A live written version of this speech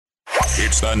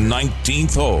It's the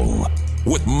 19th hole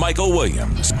with Michael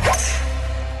Williams.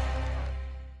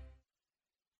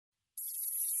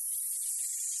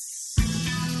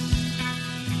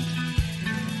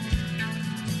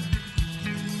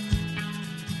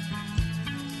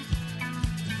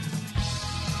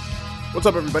 What's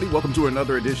up, everybody? Welcome to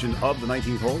another edition of the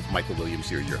 19th Hole. Michael Williams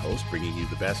here, your host, bringing you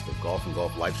the best of golf and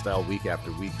golf lifestyle week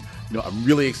after week. You know, I'm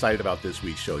really excited about this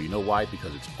week's show. You know why?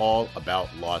 Because it's all about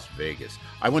Las Vegas.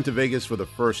 I went to Vegas for the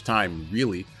first time,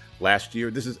 really, last year.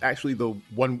 This is actually the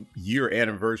 1-year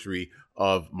anniversary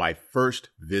of my first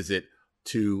visit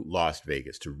to Las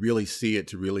Vegas, to really see it,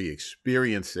 to really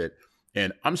experience it.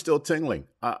 And I'm still tingling.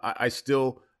 I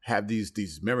still have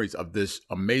these memories of this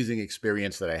amazing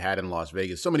experience that I had in Las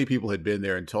Vegas. So many people had been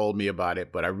there and told me about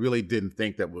it, but I really didn't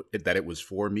think that it was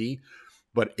for me.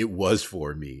 But it was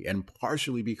for me, and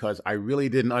partially because I really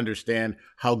didn't understand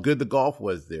how good the golf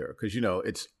was there. Because, you know,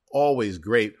 it's always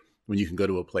great when you can go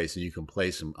to a place and you can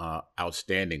play some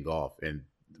outstanding golf, and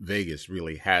Vegas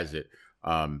really has it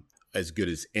as good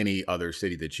as any other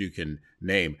city that you can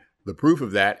name. The proof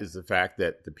of that is the fact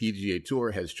that the PGA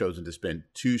Tour has chosen to spend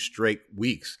 2 straight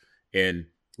weeks in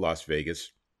Las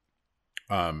Vegas.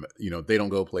 You know, they don't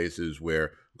go places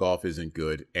where golf isn't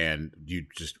good. And you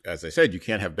just, as I said, you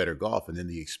can't have better golf. And then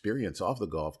the experience off the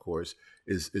golf course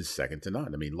is second to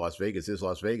none. I mean, Las Vegas is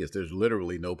Las Vegas. There's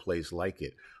literally no place like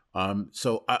it.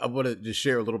 So I want to just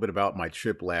share a little bit about my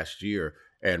trip last year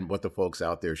and what the folks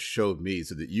out there showed me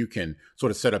so that you can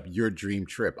sort of set up your dream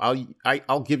trip.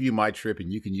 I'll give you my trip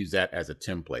and you can use that as a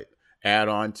template. Add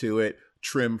on to it,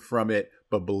 trim from it.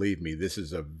 But believe me, this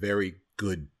is a very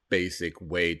good basic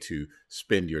way to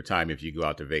spend your time if you go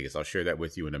out to Vegas. I'll share that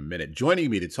with you in a minute. Joining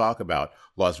me to talk about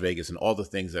Las Vegas and all the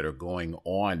things that are going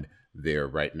on there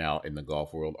right now in the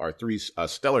golf world are 3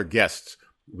 stellar guests.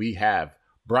 We have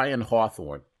Brian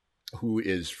Hawthorne, who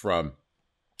is from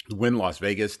Wynn Las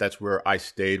Vegas. That's where I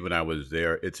stayed when I was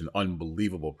there. It's an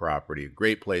unbelievable property, a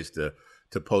great place to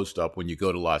post up when you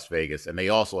go to Las Vegas. And they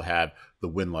also have the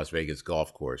Wynn Las Vegas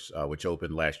golf course, which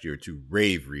opened last year to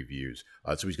rave reviews.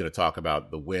 So he's going to talk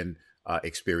about the Wynn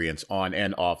experience on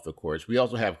and off the course. We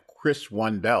also have Chris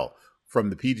Wandell from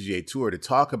the PGA Tour to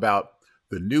talk about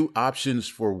the new options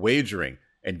for wagering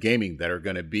and gaming that are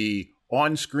going to be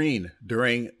on screen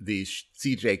during the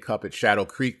CJ Cup at Shadow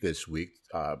Creek this week.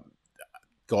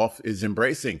 Golf is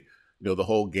embracing, you know, the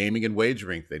whole gaming and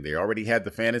wagering thing. They already had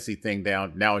the fantasy thing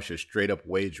down. Now it's just straight up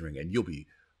wagering. And you'll be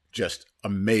just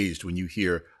amazed when you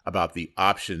hear about the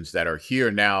options that are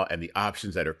here now and the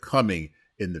options that are coming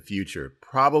in the future.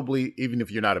 Probably, even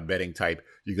if you're not a betting type,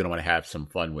 you're going to want to have some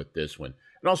fun with this one.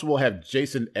 And also we'll have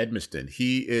Jason Edmiston.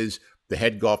 He is the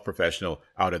head golf professional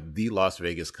out of the Las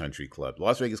Vegas Country Club.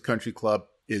 Las Vegas Country Club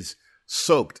is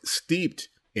steeped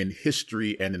in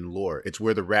history and in lore. It's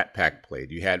where the Rat Pack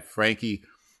played. You had Frankie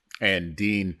and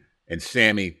Dean and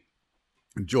Sammy,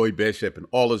 and Joey Bishop, and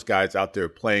all those guys out there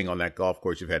playing on that golf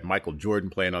course. You've had Michael Jordan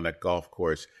playing on that golf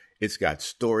course. It's got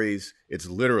stories. It's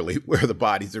literally where the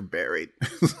bodies are buried.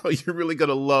 So you're really going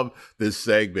to love this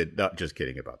segment. Not just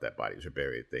kidding about that bodies are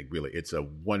buried thing. Really, it's a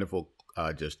wonderful,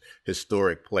 just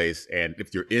historic place. And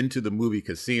if you're into the movie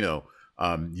Casino,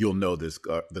 you'll know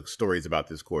the stories about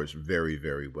this course very,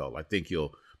 very well. I think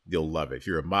you'll love it. If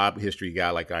you're a mob history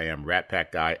guy like I am, Rat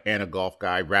Pack guy, and a golf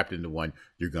guy wrapped into one,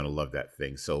 you're going to love that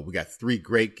thing. So we got 3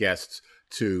 great guests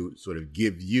to sort of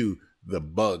give you the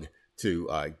bug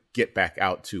to get back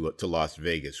out to Las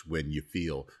Vegas when you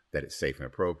feel that it's safe and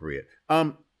appropriate.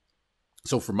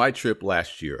 So for my trip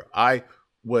last year, I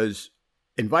was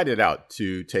invited out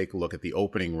to take a look at the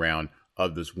opening round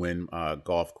of this Wynn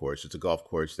golf course. It's a golf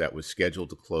course that was scheduled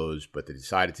to close, but they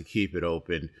decided to keep it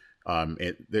open.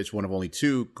 There's one of only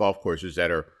 2 golf courses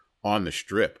that are on the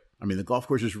Strip. I mean, the golf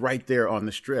course is right there on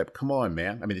the Strip. Come on,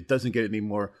 man. I mean, it doesn't get any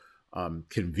more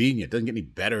convenient. It doesn't get any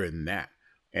better than that.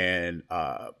 And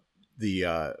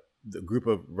the group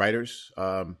of writers,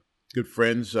 good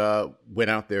friends, went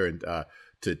out there and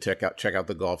to check out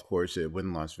the golf course at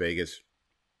Wynn Las Vegas.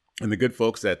 And the good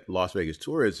folks at Las Vegas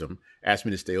Tourism asked me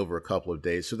to stay over a couple of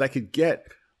days so that I could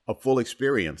get a full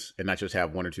experience and not just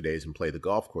have 1 or 2 days and play the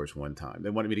golf course one time. They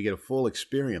wanted me to get a full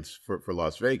experience for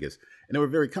Las Vegas. And they were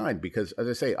very kind because, as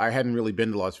I say, I hadn't really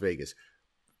been to Las Vegas.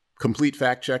 Complete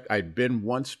fact check, I'd been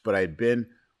once, but I'd been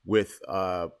with,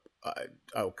 I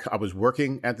was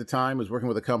working at the time, was working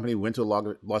with a company, went to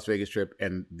a Las Vegas trip,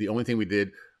 and the only thing we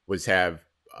did was have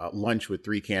lunch with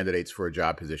 3 candidates for a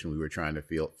job position we were trying to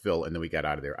fill, and then we got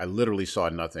out of there. I literally saw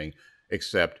nothing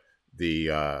except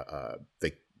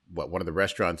one of the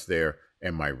restaurants there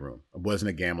and my room. I wasn't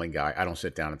a gambling guy. I don't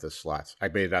sit down at the slots. I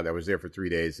made it out there. I was there for 3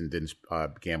 days and didn't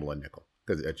gamble a nickel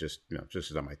because it just, just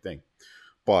is not my thing.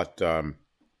 But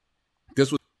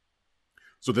this was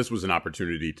this was an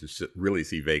opportunity to really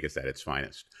see Vegas at its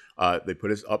finest. They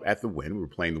put us up at the Wynn. We were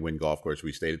playing the Wynn golf course.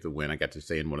 We stayed at the Wynn. I got to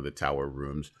stay in one of the tower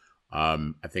rooms.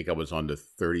 I think I was on the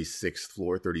 36th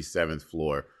floor, 37th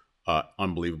floor.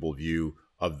 Unbelievable view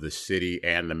of the city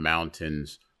and the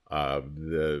mountains.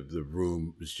 The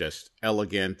room was just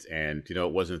elegant, and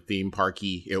it wasn't theme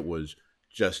parky. It was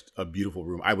just a beautiful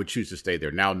room. I would choose to stay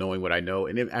there now, knowing what I know,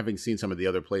 and having seen some of the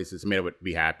other places. I mean, I would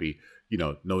be happy.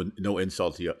 No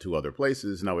insult to other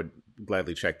places, and I would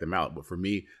gladly check them out. But for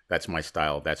me, that's my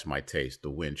style. That's my taste. The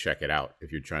Wynn, check it out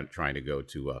if you're trying to go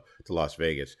to Las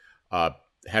Vegas.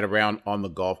 Had a round on the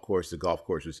golf course. The golf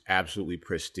course was absolutely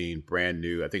pristine, brand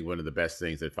new. I think one of the best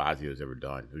things that Fazio's ever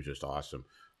done. It was just awesome.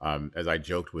 As I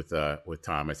joked with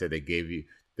Tom, I said they gave you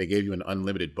an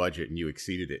unlimited budget and you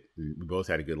exceeded it. And we both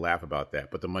had a good laugh about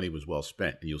that. But the money was well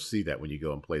spent, and you'll see that when you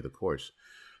go and play the course.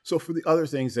 So for the other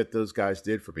things that those guys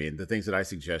did for me, and the things that I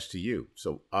suggest to you,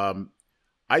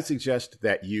 I suggest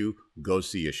that you go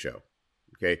see a show.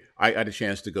 Okay, I had a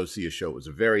chance to go see a show. It was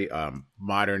a very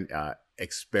modern,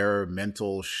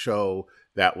 experimental show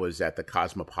that was at the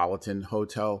Cosmopolitan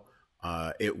Hotel.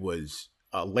 It was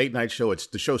a late night show.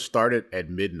 The show started at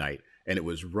midnight, and it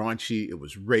was raunchy, it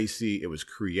was racy, it was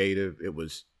creative, it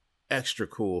was extra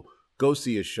cool. Go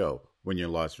see a show when you're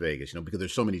in Las Vegas, because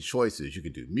there's so many choices. You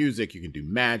can do music, you can do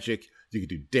magic, you can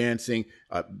do dancing.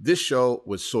 This show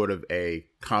was sort of a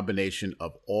combination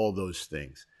of all those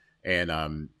things.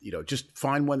 And, just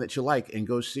find one that you like and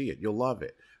go see it. You'll love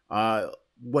it.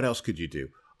 What else could you do?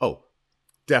 Oh,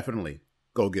 definitely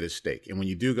go get a steak. And when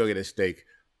you do go get a steak,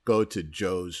 go to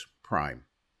Joe's Prime.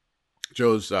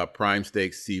 Joe's Prime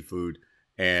Steak, Seafood,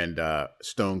 and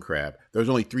Stone Crab. There's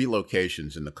only 3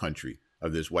 locations in the country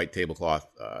of this white tablecloth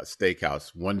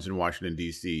steakhouse. One's in Washington,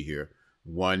 D.C. here.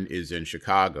 One is in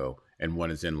Chicago, and one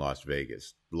is in Las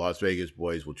Vegas. The Las Vegas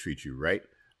boys will treat you right.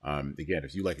 Again,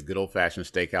 if you like a good old-fashioned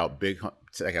steakout, big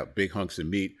hunks of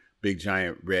meat, big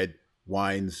giant red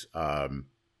wines,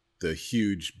 the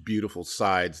huge, beautiful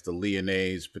sides, the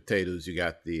Lyonnaise potatoes. You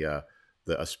got the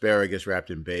asparagus wrapped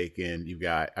in bacon. You've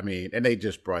got, and they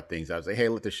just brought things out. I was like, hey,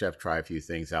 let the chef try a few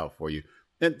things out for you.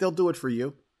 And they'll do it for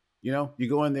you. You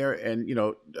go in there and,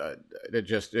 they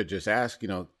just ask,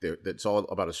 it's all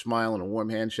about a smile and a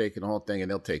warm handshake and the whole thing, and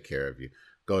they'll take care of you.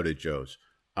 Go to Joe's.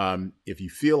 If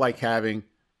you feel like having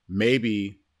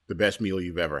maybe the best meal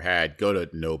you've ever had, go to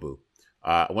Nobu.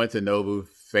 I went to Nobu,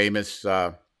 famous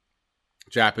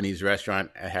Japanese restaurant.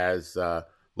 It has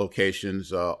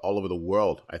locations all over the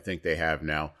world. I think they have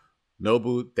now.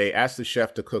 Nobu, they asked the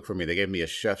chef to cook for me. They gave me a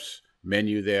chef's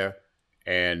menu there,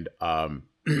 and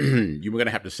you were going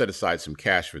to have to set aside some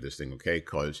cash for this thing, okay?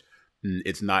 Because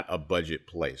it's not a budget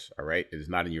place, all right? It is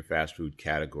not in your fast food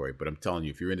category. But I'm telling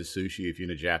you, if you're into sushi, if you're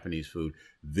into Japanese food,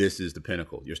 this is the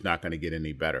pinnacle. You're just not going to get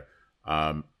any better.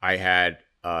 I had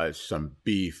some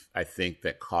beef, I think,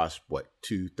 that cost,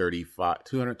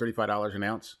 $235 an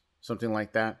ounce, something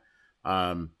like that.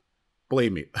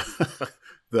 Believe me,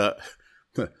 the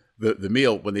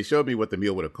meal, when they showed me what the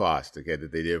meal would have cost, okay,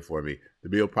 that they did for me, the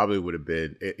meal probably would have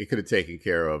been, it could have taken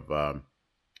care of,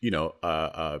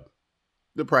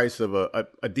 the price of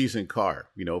a decent car,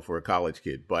 for a college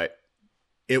kid, but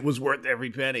it was worth every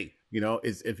penny.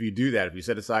 If you do that, if you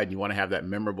set aside and you want to have that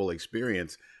memorable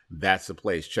experience, that's the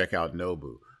place. Check out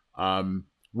Nobu.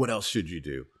 What else should you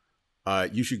do?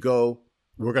 You should go.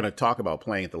 We're going to talk about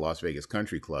playing at the Las Vegas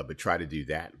Country Club, but try to do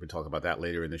that. We'll talk about that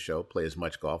later in the show. Play as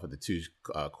much golf at the 2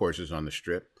 courses on the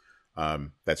Strip.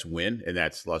 That's Wynn, and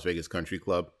that's Las Vegas Country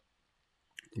Club.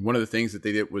 One of the things that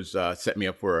they did was set me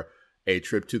up for a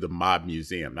trip to the Mob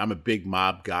Museum. I'm a big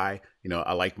mob guy.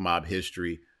 I like mob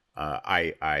history.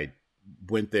 I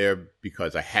went there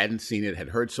because I hadn't seen it, had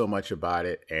heard so much about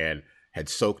it, and had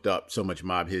soaked up so much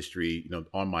mob history,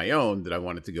 on my own, that I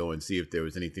wanted to go and see if there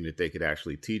was anything that they could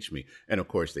actually teach me. And of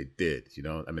course they did.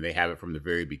 They have it from the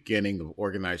very beginning of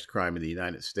organized crime in the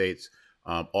United States,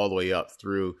 all the way up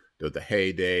through the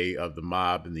heyday of the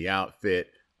mob and the outfit,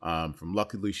 from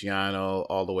Lucky Luciano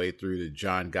all the way through to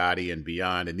John Gotti and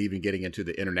beyond, and even getting into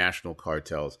the international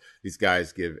cartels. These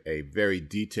guys give a very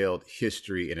detailed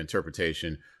history and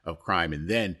interpretation of crime. And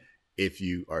then if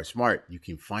you are smart, you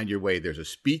can find your way. There's a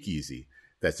speakeasy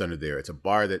that's under there. It's a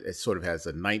bar that it sort of has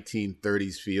a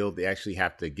 1930s feel. They actually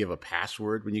have to give a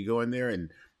password when you go in there,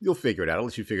 and you'll figure it out. I'll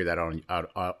let you figure that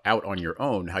out on your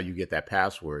own, how you get that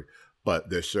password.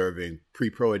 But they're serving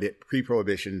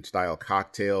pre-prohibition style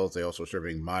cocktails. They're also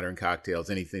serving modern cocktails,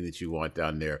 anything that you want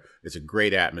down there. It's a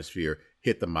great atmosphere.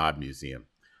 Hit the Mob Museum.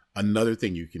 Another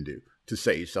thing you can do to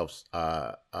set yourself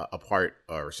apart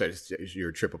or set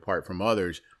your trip apart from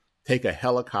others, take a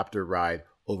helicopter ride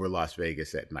over Las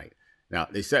Vegas at night. Now,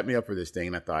 they set me up for this thing,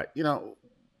 and I thought,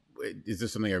 is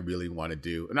this something I really want to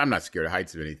do? And I'm not scared of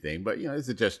heights or anything, but, is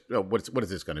it just, what is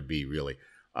this going to be really?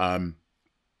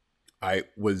 I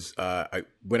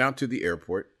went out to the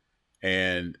airport,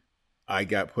 and I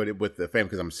got put with the family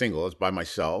because I'm single. I was by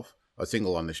myself. I was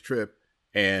single on this trip,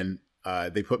 and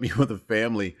they put me with a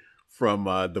family from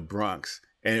the Bronx,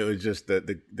 and it was just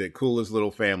the coolest little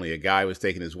family. A guy was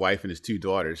taking his wife and his two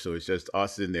daughters, so it's just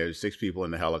us in there, 6 people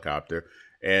in the helicopter.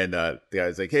 And the guy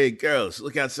was like, "Hey, girls,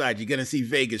 look outside. You're going to see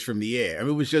Vegas from the air." I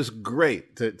mean, it was just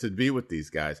great to be with these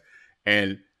guys.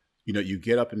 And, you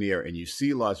get up in the air and you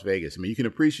see Las Vegas. I mean, you can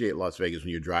appreciate Las Vegas when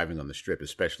you're driving on the Strip,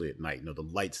 especially at night. The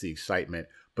lights, the excitement.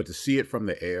 But to see it from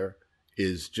the air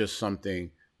is just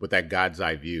something with that God's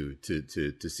eye view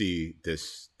to see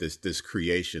this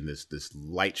creation, this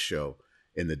light show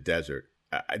in the desert.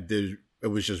 It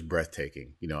was just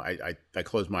breathtaking. I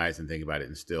close my eyes and think about it,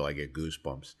 and still I get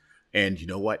goosebumps. And you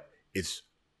know what? It's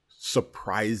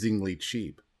surprisingly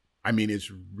cheap. I mean,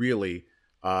 it's really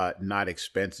not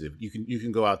expensive. You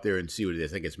can go out there and see what it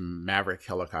is. I think it's Maverick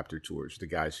Helicopter Tours, the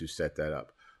guys who set that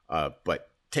up.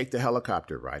 But take the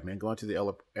helicopter ride, man. Go out to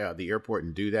the airport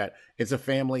and do that. It's a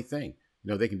family thing.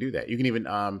 They can do that. You can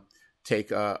even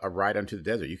take a ride onto the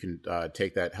desert. You can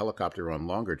take that helicopter on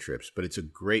longer trips, but it's a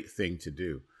great thing to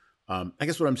do. I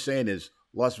guess what I'm saying is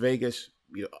Las Vegas,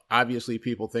 obviously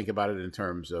people think about it in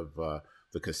terms of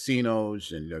the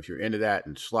casinos, and if you're into that,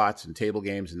 and slots and table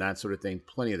games and that sort of thing,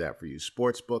 plenty of that for you.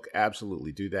 Sportsbook,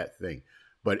 absolutely do that thing.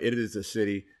 But it is a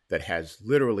city that has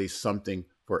literally something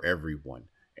for everyone.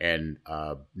 And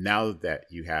now that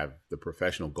you have the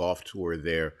professional golf tour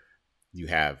there, you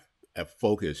have a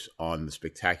focus on the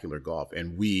spectacular golf.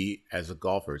 And we, as a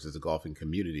golfing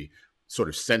community, sort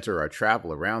of center our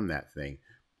travel around that thing.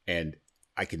 And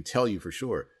I can tell you for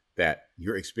sure that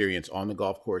your experience on the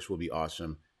golf course will be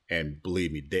awesome. And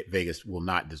believe me, Vegas will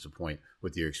not disappoint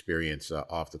with your experience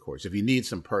off the course. If you need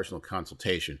some personal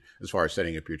consultation as far as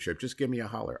setting up your trip, just give me a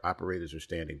holler. Operators are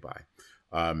standing by.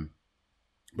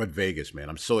 But Vegas, man,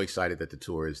 I'm so excited that the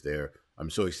tour is there. I'm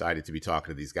so excited to be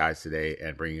talking to these guys today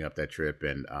and bringing up that trip.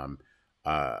 And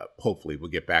hopefully we'll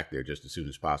get back there just as soon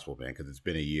as possible, man, because it's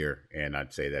been a year, and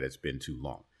I'd say that it's been too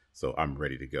long. So I'm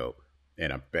ready to go.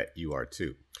 And I bet you are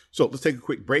too. So let's take a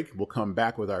quick break. We'll come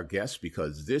back with our guests,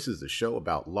 because this is a show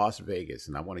about Las Vegas,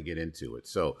 and I want to get into it.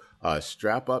 So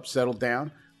strap up, settle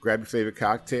down, grab your favorite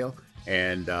cocktail,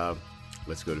 and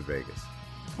let's go to Vegas.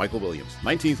 Michael Williams,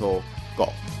 19th hole,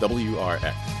 golf,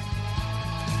 WRX.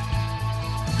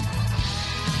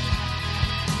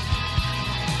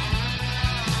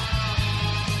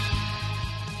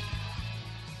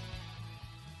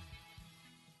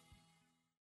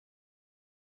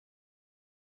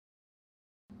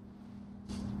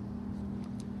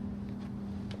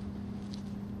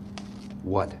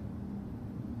 What?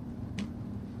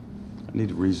 I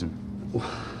need a reason.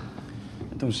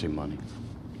 Don't say money.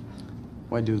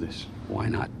 Why do this? Why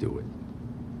not do it?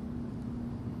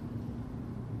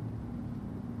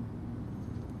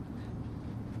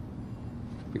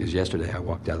 Because yesterday I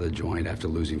walked out of the joint after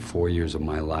losing 4 years of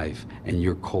my life, and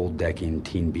you're cold decking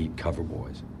Teen Beat cover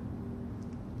boys.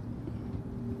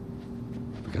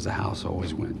 Because the house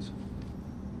always wins.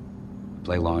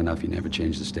 Play long enough, you never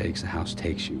change the stakes, the house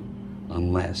takes you.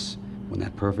 Unless, when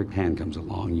that perfect hand comes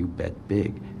along, you bet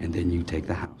big, and then you take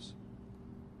the house.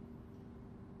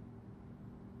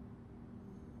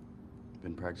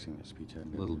 Been practicing this speech,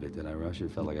 haven't you? A little bit. Did I rush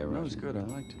it? Felt like I rushed it. No, it was good. I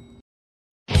liked it.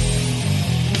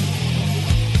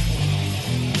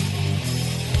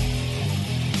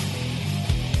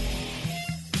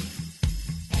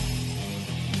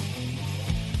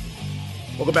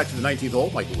 Welcome back to the 19th hole.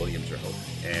 Michael Williams, your host.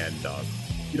 And,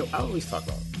 I always talk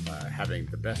about having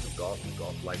the best of golf and the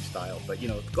golf lifestyle. But,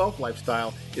 the golf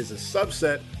lifestyle is a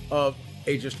subset of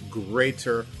a just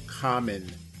greater, common,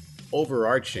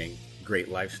 overarching great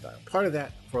lifestyle. Part of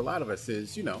that for a lot of us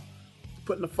is,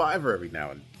 putting a $5 every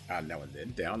now and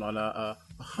then down on a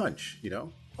hunch,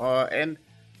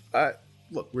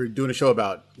 look, we're doing a show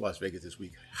about Las Vegas this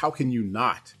week. How can you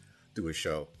not do a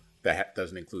show that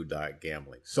doesn't include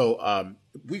gambling? So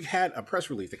we had a press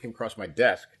release that came across my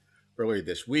desk earlier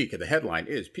this week, and the headline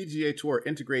is PGA Tour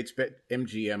integrates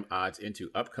BetMGM odds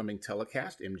into upcoming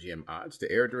telecast, MGM odds,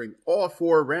 to air during all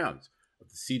 4 rounds of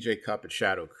the CJ Cup at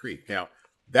Shadow Creek. Now,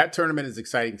 that tournament is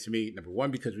exciting to me, number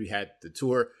one, because we had the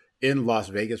tour in Las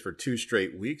Vegas for 2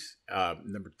 straight weeks.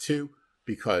 Number 2,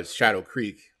 because Shadow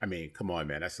Creek, I mean, come on,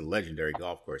 man, that's a legendary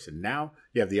golf course. And now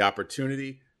you have the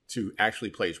opportunity to actually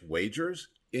place wagers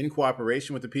in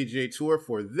cooperation with the PGA Tour.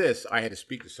 For this, I had to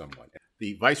speak to someone,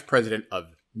 the Vice President of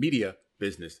Media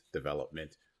Business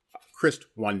Development, Chris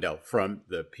Wandell from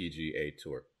the PGA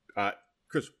Tour.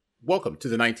 Chris, welcome to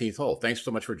the 19th hole. Thanks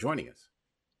so much for joining us.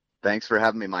 Thanks for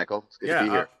having me, Michael. It's good to be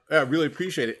here. I really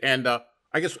appreciate it. And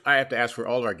I guess I have to ask for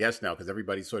all of our guests now because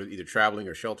everybody's sort of either traveling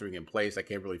or sheltering in place. I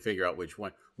can't really figure out which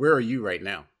one. Where are you right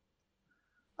now?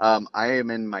 I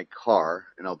am in my car,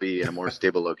 and I'll be in a more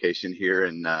stable location here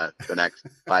in the next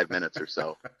 5 minutes or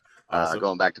so. Awesome.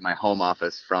 Going back to my home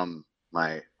office from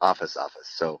my office.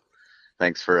 So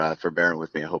thanks for bearing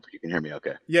with me. I hope you can hear me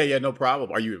okay. Yeah, no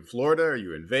problem. Are you in Florida? Are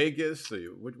you in Vegas?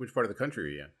 Which part of the country are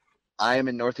you in? I am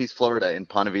in Northeast Florida in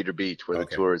Ponte Vedra Beach, where the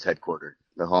tour is headquartered,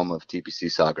 the home of TPC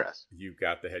Sawgrass. You've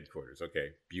got the headquarters. Okay,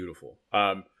 beautiful.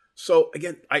 So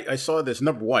again, I saw this.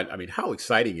 Number one, I mean, how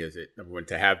exciting is it, number one,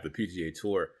 to have the PGA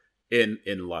Tour in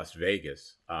Las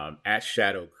Vegas at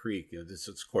Shadow Creek? You know, this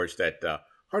is a course that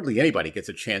hardly anybody gets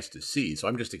a chance to see. So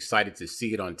I'm just excited to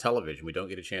see it on television. We don't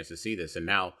get a chance to see this, and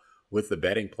now with the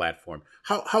betting platform,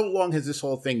 how long has this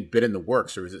whole thing been in the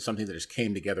works, or is it something that just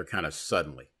came together kind of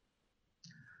suddenly?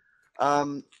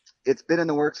 It's been in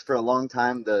the works for a long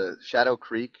time. The Shadow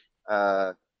Creek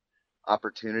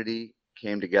opportunity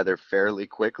came together fairly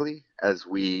quickly as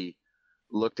we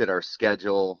looked at our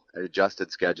schedule,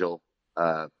 adjusted schedule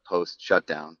post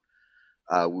shutdown.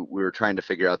 We were trying to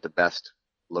figure out the best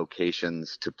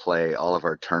locations to play all of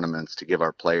our tournaments to give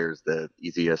our players the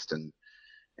easiest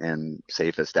and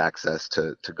safest access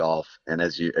to golf. And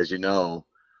as you know,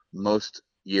 most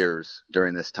years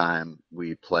during this time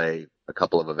we play a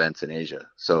couple of events in Asia.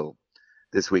 So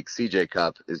this week's CJ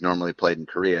Cup is normally played in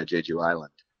Korea, Jeju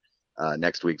Island.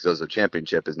 Next week's Zozo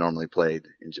Championship is normally played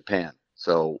in Japan.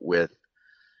 So with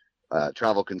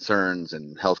travel concerns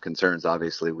and health concerns,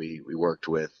 obviously we worked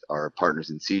with our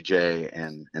partners in CJ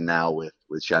and now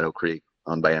with Shadow Creek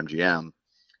owned by MGM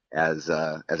as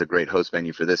a great host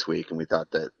venue for this week. And we thought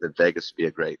that Vegas would be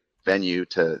a great venue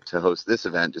to host this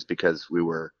event just because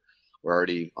we're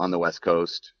already on the West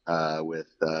Coast with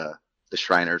the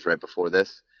Shriners right before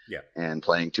this. Yeah. And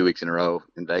playing 2 weeks in a row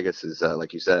in Vegas is,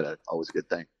 like you said, always a good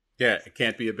thing. Yeah, it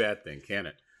can't be a bad thing, can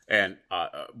it? And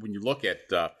when you look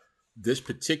at this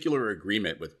particular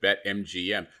agreement with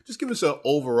BetMGM, just give us an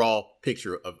overall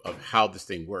picture of how this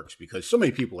thing works, because so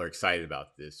many people are excited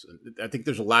about this. I think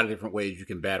there's a lot of different ways you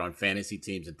can bet on fantasy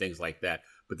teams and things like that,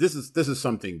 but this is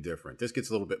something different. This gets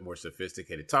a little bit more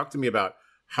sophisticated. Talk to me about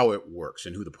how it works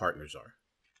and who the partners are.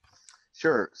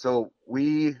 Sure. So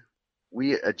we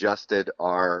adjusted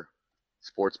our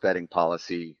sports betting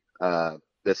policy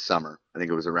this summer. I think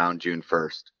it was around June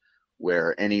 1st,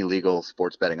 where any legal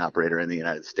sports betting operator in the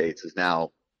United States is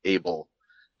now able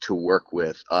to work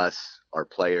with us, our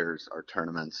players, our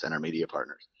tournaments, and our media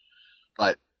partners.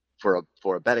 But for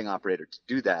a betting operator to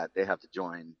do that, they have to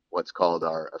join what's called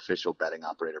our official betting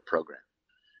operator program.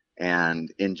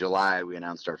 And in July, we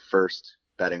announced our first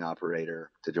betting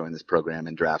operator to join this program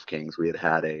in DraftKings. We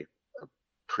had a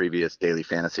previous daily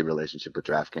fantasy relationship with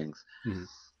DraftKings. Mm-hmm.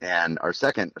 And our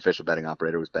second official betting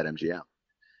operator was BetMGM.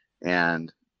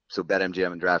 And so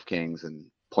BetMGM and DraftKings and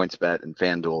PointsBet and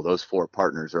FanDuel, those four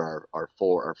partners are our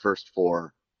first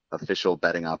four official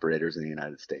betting operators in the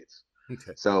United States.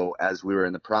 Okay. So as we were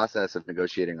in the process of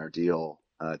negotiating our deal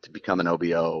to become an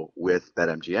OBO with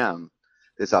BetMGM,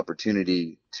 this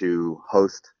opportunity to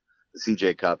host the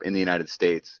CJ Cup in the United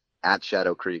States at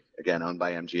Shadow Creek, again owned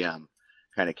by MGM,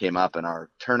 kind of came up, and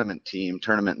our tournament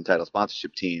and title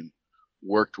sponsorship team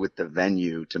worked with the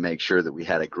venue to make sure that we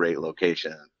had a great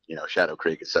location. You know, Shadow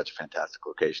Creek is such a fantastic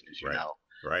location, as you know.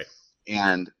 Right.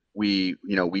 And we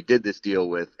did this deal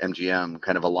with MGM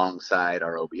kind of alongside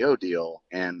our OBO deal,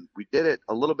 and we did it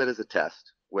a little bit as a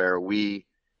test where we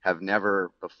have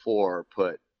never before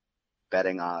put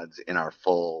betting odds in our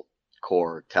full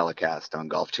core telecast on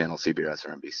Golf Channel, CBS,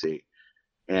 or NBC.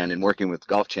 And in working with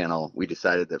Golf Channel, we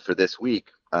decided that for this week,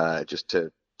 just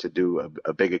to do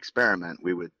a big experiment,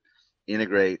 we would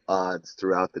integrate odds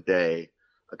throughout the day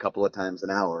a couple of times an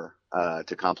hour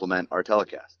to complement our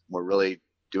telecast. We're really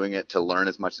doing it to learn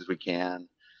as much as we can,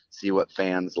 see what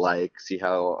fans like, see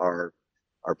how our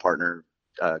partner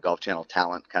Golf Channel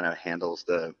talent kind of handles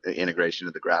the integration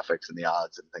of the graphics and the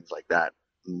odds and things like that.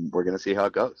 And we're going to see how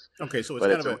it goes. Okay, so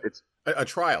it's a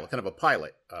trial, kind of a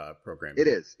pilot program. It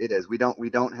is. We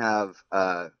don't have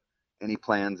any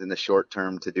plans in the short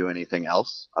term to do anything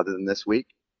else other than this week.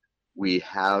 We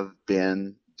have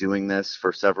been doing this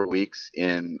for several weeks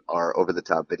in our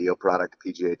over-the-top video product,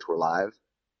 PGA Tour Live.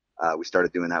 We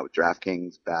started doing that with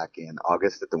DraftKings back in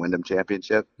August at the Wyndham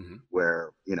Championship, mm-hmm.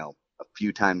 where, a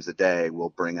few times a day we'll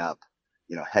bring up,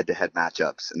 head-to-head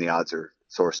matchups, and the odds are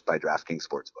sourced by DraftKings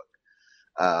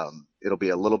Sportsbook. It'll be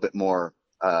a little bit more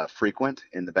frequent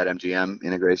in the BetMGM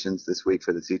integrations this week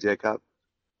for the CJ Cup,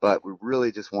 but we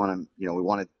really just want to, we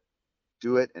want to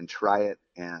do it and try it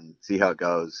and see how it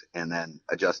goes, and then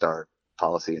adjust our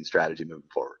policy and strategy moving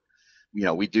forward.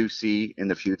 We do see in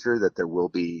the future that there will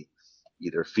be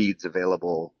either feeds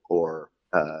available or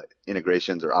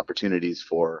integrations or opportunities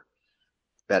for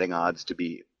betting odds to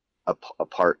be a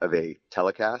part of a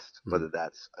telecast, whether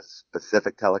that's a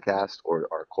specific telecast or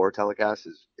our core telecast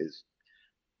is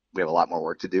we have a lot more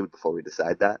work to do before we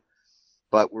decide that.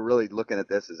 But we're really looking at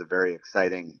this as a very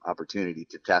exciting opportunity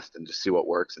to test and just see what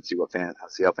works and see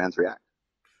how fans react.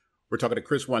 We're talking to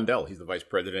Chris Wandell. He's the Vice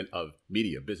President of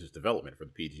Media Business Development for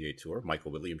the PGA Tour.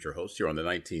 Michael Williams, your host, here on the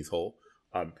 19th hole.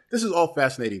 This is all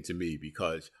fascinating to me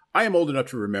because I am old enough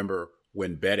to remember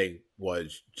when betting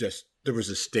was just, there was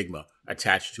a stigma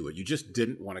attached to it. You just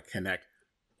didn't want to connect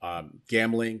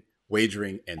gambling,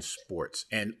 wagering, and sports.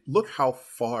 And look how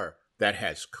far that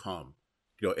has come.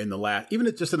 In the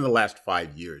last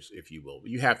 5 years, if you will.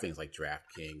 You have things like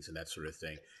DraftKings and that sort of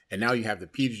thing. And now you have the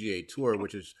PGA Tour,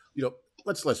 which is,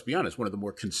 let's be honest, one of the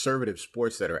more conservative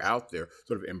sports that are out there,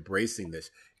 sort of embracing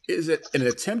this. Is it an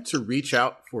attempt to reach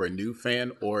out for a new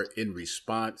fan, or in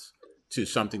response to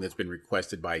something that's been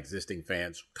requested by existing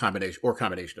fans, combination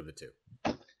of the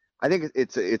two? I think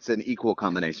it's an equal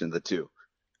combination of the two.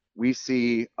 We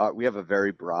see we have a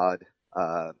very broad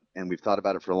and we've thought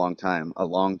about it for a long time, a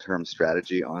long-term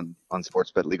strategy on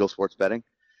legal sports betting.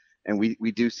 And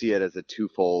we do see it as a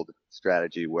twofold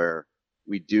strategy where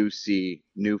we do see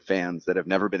new fans that have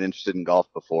never been interested in golf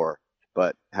before,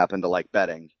 but happen to like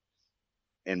betting.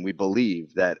 And we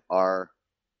believe that our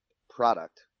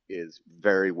product is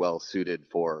very well suited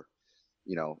for,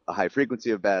 a high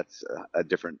frequency of bets, a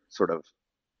different sort of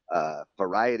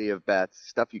variety of bets,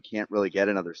 stuff you can't really get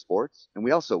in other sports. And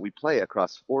we play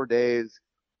across 4 days,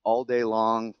 all day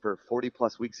long for 40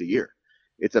 plus weeks a year.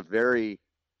 It's a very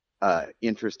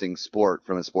interesting sport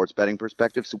from a sports betting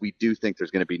perspective. So we do think there's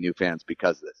going to be new fans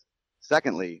because of this.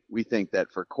 Secondly, we think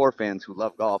that for core fans who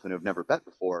love golf and have never bet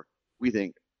before, we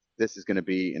think this is going to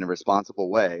be in a responsible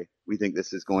way. We think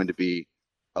this is going to be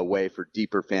a way for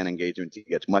deeper fan engagement to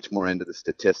get much more into the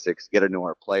statistics, get to know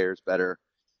our players better,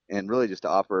 and really just to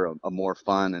offer a more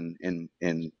fun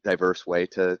and diverse way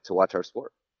to watch our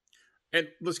sport. And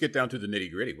let's get down to the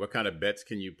nitty gritty. What kind of bets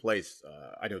can you place?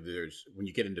 I know when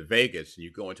you get into Vegas and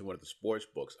you go into one of the sports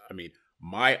books, I mean,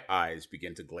 my eyes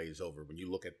begin to glaze over when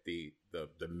you look at the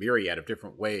myriad of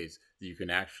different ways that you can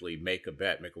actually make a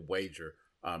bet, make a wager.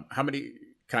 How many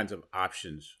kinds of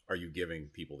options are you giving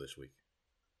people this week?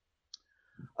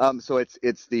 So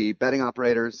it's the betting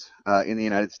operators in the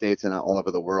United States and all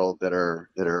over the world that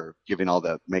are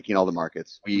making all the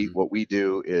markets. What we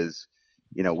do is,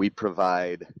 we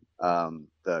provide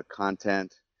the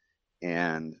content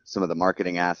and some of the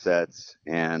marketing assets,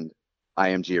 and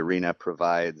IMG Arena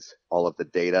provides all of the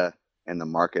data and the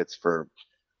markets for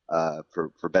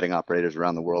betting operators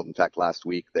around the world. In fact, last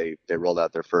week they rolled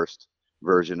out their first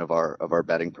version of our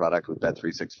betting product with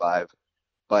Bet365.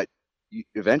 But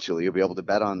eventually you'll be able to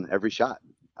bet on every shot.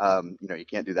 You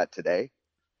can't do that today,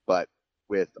 but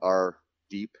with our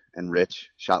deep and rich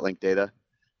ShotLink data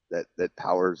that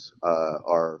powers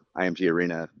our IMG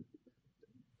Arena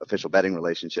official betting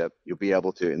relationship, you'll be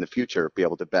able to, in the future, be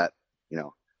able to bet,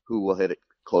 who will hit it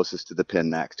closest to the pin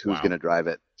next, who's going to drive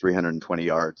it 320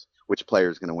 yards, which player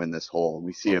is going to win this hole. And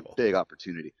we see a big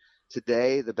opportunity.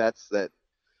 Today, the bets that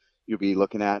you'll be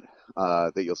looking at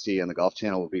that you'll see on the Golf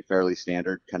Channel will be fairly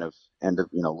standard, kind of end of,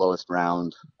 lowest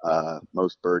round,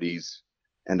 most birdies,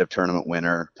 end of tournament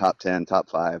winner, top 10, top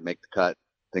 5, make the cut,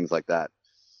 things like that.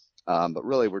 But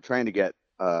really, we're trying to get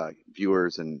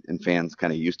viewers and fans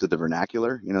kind of used to the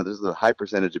vernacular. There's a high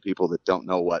percentage of people that don't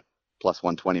know what plus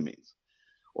 120 means,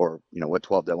 or what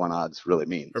 12-1 odds really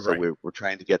mean. Right. So we're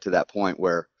trying to get to that point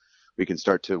where we can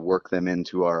start to work them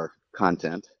into our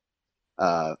content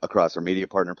across our media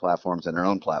partner platforms and our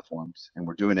own platforms, and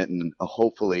we're doing it in a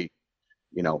hopefully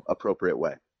appropriate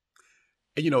way.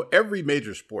 And every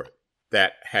major sport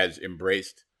that has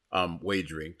embraced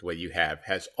wagering the way you have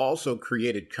has also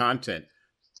created content,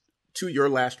 to your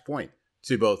last point,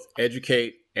 to both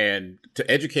educate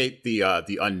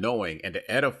the unknowing and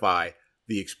to edify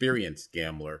the experienced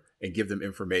gambler and give them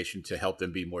information to help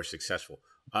them be more successful.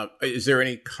 Is there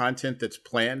any content that's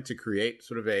planned to create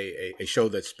sort of a show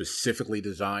that's specifically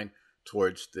designed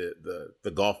towards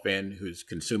the golf fan who's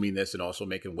consuming this and also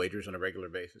making wagers on a regular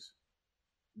basis?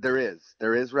 There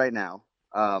is right now.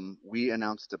 We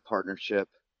announced a partnership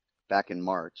back in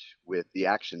March with the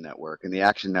Action Network, and the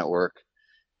Action Network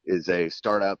is a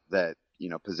startup that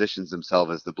positions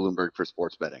themselves as the Bloomberg for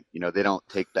sports betting. They don't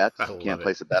take bets. I You love can't it.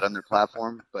 place a bet on their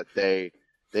platform, but they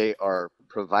are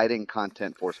providing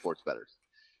content for sports bettors.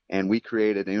 And we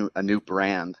created a new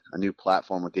brand, a new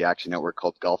platform with the Action Network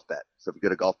called GolfBet. So if you go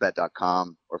to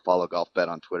golfbet.com or follow GolfBet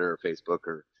on Twitter or Facebook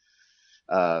or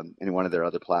any one of their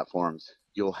other platforms,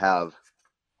 you'll have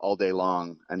all day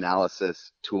long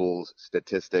analysis, tools,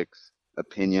 statistics,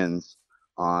 opinions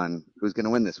on who's going to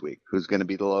win this week, who's going to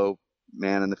be the low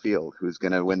man in the field, who's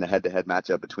going to win the head-to-head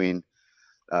matchup between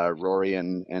Rory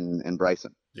and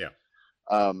Bryson. Yeah.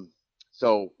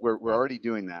 So we're already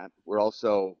doing that.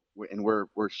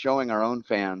 We're showing our own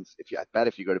fans. I bet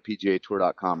if you go to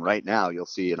PGAtour.com right now, you'll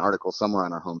see an article somewhere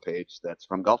on our homepage that's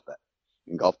from GolfBet.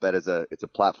 And GolfBet is a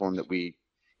platform that we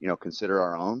consider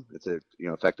our own. It's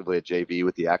effectively a JV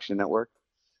with the Action Network,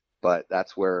 but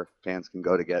that's where fans can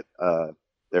go to get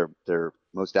their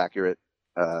most accurate,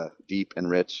 deep and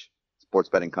rich sports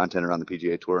betting content around the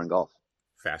PGA Tour and golf.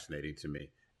 Fascinating to me.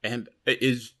 And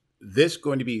is this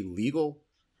going to be legal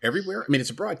everywhere? I mean, it's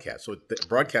a broadcast, so the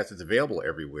broadcast is available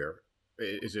everywhere.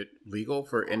 Is it legal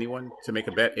for anyone to make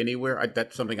a bet anywhere?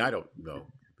 That's something I don't know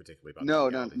particularly about.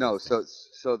 No. So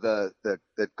the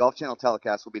Golf Channel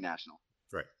telecast will be national.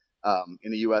 Right.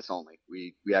 In the U.S. only.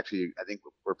 We actually, I think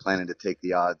we're planning to take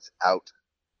the odds out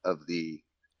of the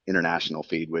international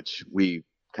feed, which we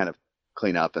kind of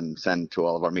clean up and send to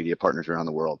all of our media partners around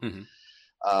the world.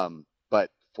 Mm-hmm. But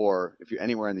if you're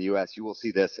anywhere in the U.S., you will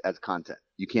see this as content.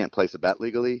 You can't place a bet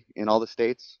legally in all the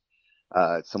states.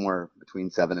 It's somewhere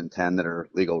between 7 and 10 that are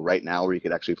legal right now, where you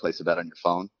could actually place a bet on your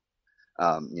phone.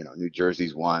 New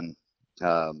Jersey's one,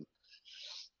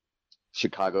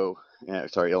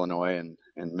 Illinois, and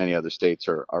many other states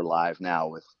are live now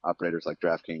with operators like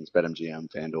DraftKings, BetMGM,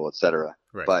 FanDuel, et cetera.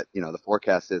 Right. But, the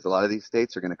forecast is a lot of these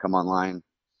states are going to come online,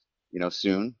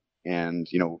 soon. And,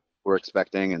 we're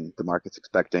expecting, and the market's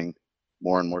expecting,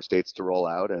 more and more states to roll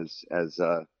out as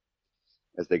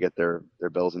they get their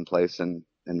bills in place and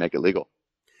make it legal.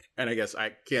 And I guess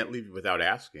I can't leave you without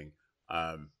asking,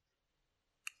 does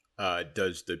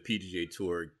the PGA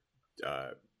Tour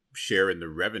share in the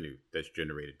revenue that's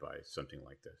generated by something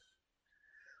like this?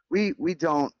 We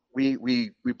don't.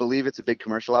 We believe it's a big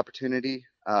commercial opportunity.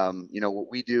 What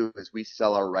we do is we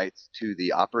sell our rights to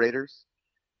the operators,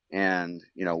 and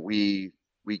we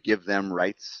give them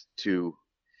rights to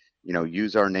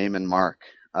use our name and mark,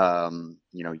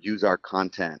 use our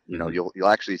content. Mm-hmm. You'll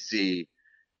actually see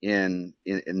in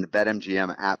the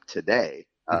BetMGM app today.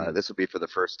 Mm-hmm. This will be for the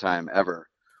first time ever.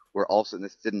 We're also, and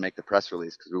this didn't make the press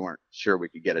release because we weren't sure we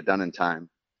could get it done in time,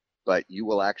 but you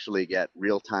will actually get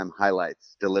real-time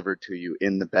highlights delivered to you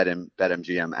in the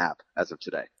BetMGM app as of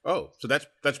today. Oh, so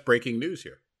that's breaking news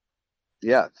here.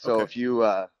 Yeah. So Okay. if you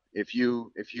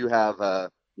have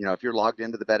if you're logged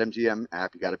into the BetMGM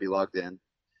app, you got to be logged in,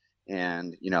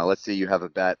 and let's say you have a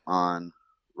bet on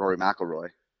Rory McIlroy,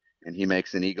 and he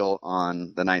makes an eagle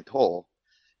on the 9th hole.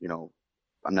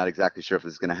 I'm not exactly sure if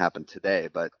this is going to happen today,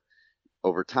 but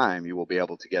over time, you will be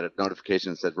able to get a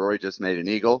notification that says Rory just made an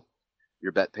eagle.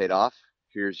 Your bet paid off.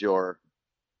 Here's your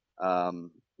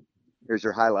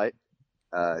highlight.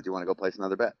 Do you want to go place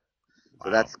another bet? Wow.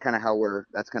 So that's kind of how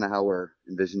we're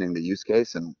envisioning the use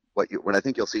case. And what I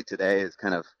think you'll see today is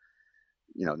kind of,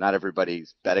 not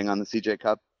everybody's betting on the CJ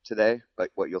Cup today, but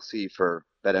what you'll see for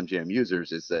BetMGM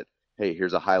users is that, hey,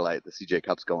 here's a highlight. The CJ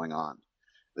Cup's going on.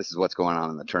 This is what's going on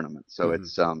in the tournament. So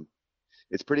Mm-hmm.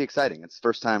 It's pretty exciting. It's the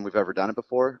first time we've ever done it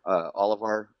before. All of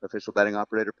our official betting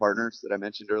operator partners that I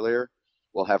mentioned earlier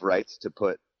will have rights to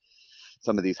put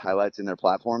some of these highlights in their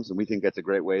platforms. And we think that's a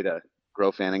great way to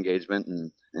grow fan engagement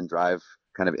and drive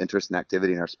kind of interest and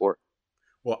activity in our sport.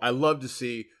 Well, I love to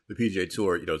see the PGA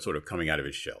Tour, sort of coming out of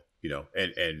its shell,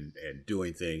 and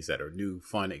doing things that are new,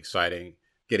 fun, exciting,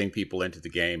 getting people into the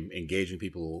game, engaging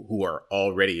people who are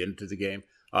already into the game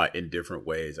in different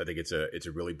ways. I think it's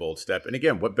a really bold step. And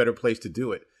again, what better place to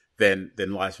do it than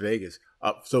Las Vegas?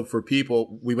 So for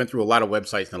people, we went through a lot of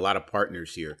websites and a lot of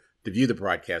partners here. To view the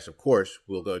broadcast, of course,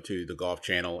 we'll go to the Golf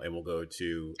Channel, and we'll go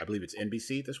to, I believe it's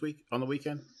NBC this week on the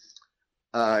weekend.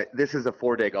 This is a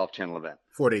 4-day Golf Channel event.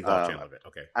 4-day Golf Channel event.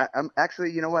 Okay. I'm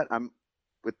actually, I'm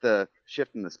with the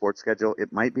shift in the sports schedule.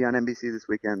 It might be on NBC this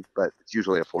weekend, but it's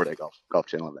usually a 4-day Golf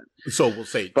Channel event. So we'll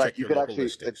say but check you your could local actually,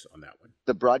 listings on that one.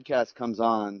 The broadcast comes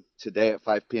on today at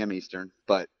 5 p.m. Eastern,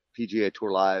 but PGA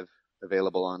Tour Live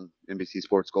available on NBC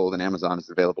Sports Gold and Amazon is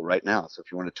available right now. So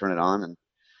if you want to turn it on and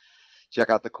check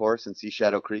out the course and see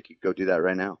Shadow Creek, you can go do that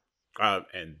right now.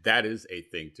 And that is a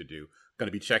thing to do. Going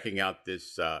to be checking out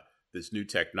this new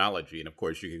technology, and of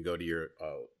course you can go to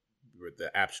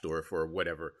the App Store for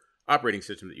whatever operating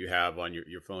system that you have on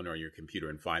your phone or your computer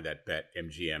and find that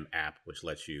BetMGM app, which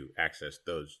lets you access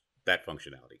that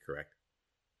functionality, correct?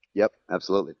 Yep,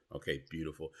 absolutely. Okay,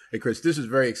 beautiful. Hey, Chris, this is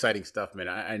very exciting stuff, man.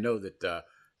 I know that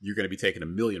you're going to be taking a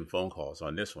million phone calls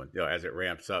on this one, as it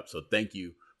ramps up. So thank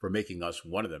you for making us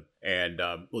one of them. And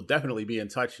we'll definitely be in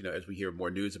touch, as we hear more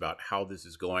news about how this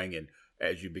is going. And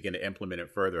as you begin to implement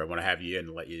it further, I want to have you in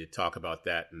and let you talk about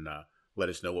that and let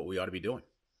us know what we ought to be doing.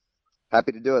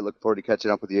 Happy to do it. Look forward to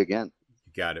catching up with you again.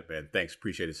 You got it, man. Thanks.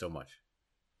 Appreciate it so much.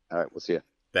 All right, we'll see you.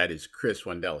 That is Chris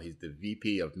Wendell. He's the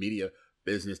VP of Media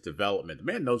Business Development. The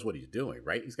man knows what he's doing,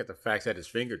 right? He's got the facts at his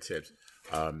fingertips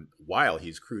while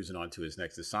he's cruising on to his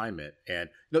next assignment. And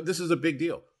this is a big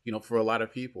deal, for a lot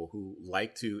of people who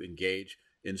like to engage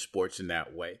in sports in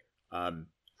that way.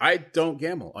 I don't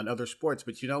gamble on other sports,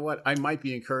 but you know what? I might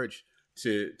be encouraged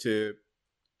to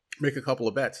make a couple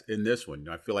of bets in this one.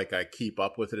 I feel like I keep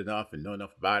up with it enough and know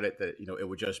enough about it that, it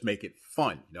would just make it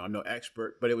fun. I'm no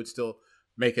expert, but it would still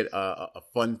make it a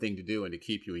fun thing to do and to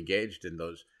keep you engaged in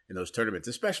those tournaments,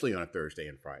 especially on a Thursday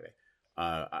and Friday.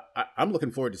 I'm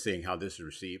looking forward to seeing how this is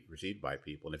received by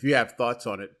people. And if you have thoughts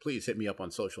on it, please hit me up on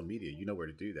social media. You know where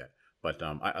to do that. But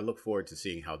I look forward to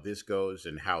seeing how this goes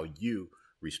and how you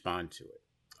respond to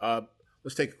it.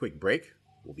 Let's take a quick break.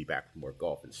 We'll be back with more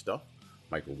golf and stuff.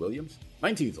 Michael Williams,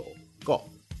 19th hole, golf,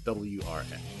 WRN.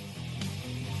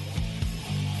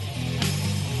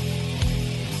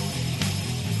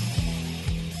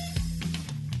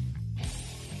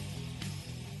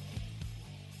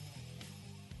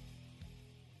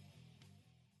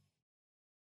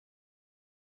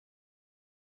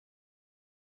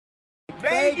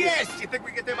 Vegas! You think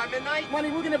we get there by midnight? Money,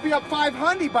 we're gonna be up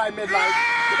 500 by midnight.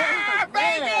 Ah,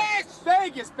 Vegas!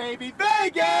 Vegas, baby,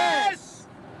 Vegas!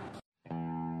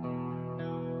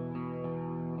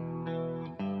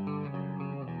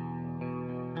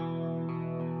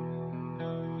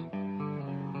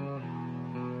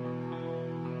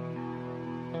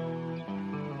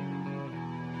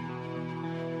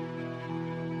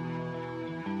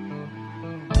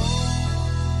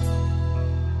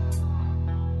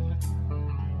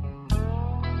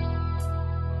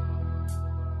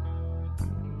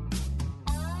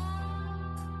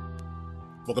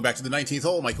 Welcome back to the 19th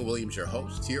hole. Michael Williams, your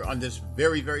host, here on this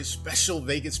very, very special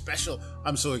Vegas special.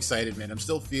 I'm so excited, man. I'm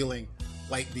still feeling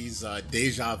like these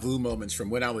deja vu moments from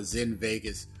when I was in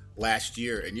Vegas last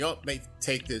year. And y'all may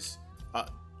take this,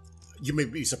 you may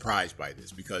be surprised by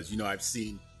this because, I've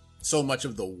seen so much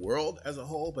of the world as a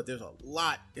whole, but there's a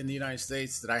lot in the United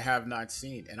States that I have not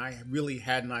seen. And I really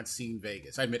had not seen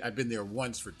Vegas. I admit, I've been there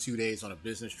once for 2 days on a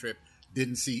business trip,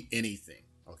 didn't see anything,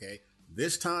 okay?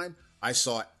 This time, I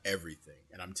saw everything.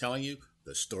 And I'm telling you,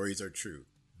 the stories are true.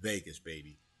 Vegas,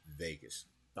 baby, Vegas.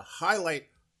 The highlight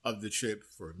of the trip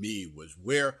for me was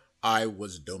where I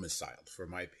was domiciled for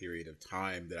my period of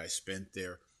time that I spent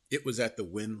there. It was at the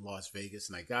Wynn Las Vegas,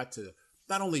 and I got to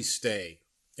not only stay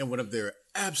in one of their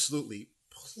absolutely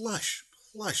plush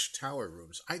tower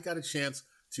rooms, I got a chance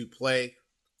to play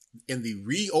in the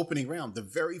reopening round, the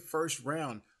very first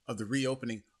round of the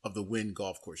reopening of the Wynn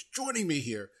Golf Course. Joining me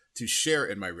here to share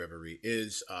in my reverie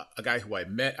is a guy who I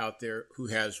met out there who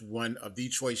has one of the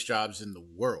choice jobs in the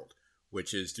world,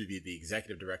 which is to be the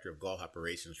executive director of golf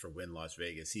operations for Wynn Las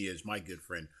Vegas. He is my good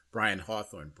friend, Brian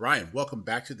Hawthorne. Brian, welcome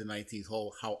back to the 19th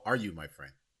hole. How are you, my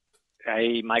friend?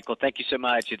 Hey, Michael, thank you so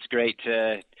much. It's great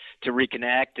to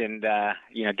reconnect and,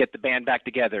 get the band back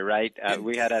together, right?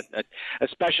 We had a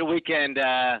special weekend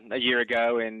a year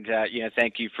ago, and,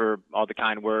 thank you for all the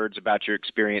kind words about your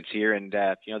experience here. And,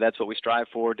 that's what we strive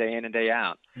for day in and day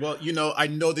out. Well, I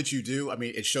know that you do. I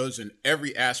mean, it shows in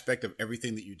every aspect of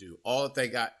everything that you do. All that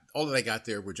I got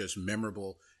there were just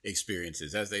memorable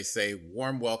experiences. As they say,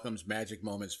 warm welcomes, magic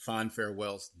moments, fond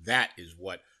farewells. That is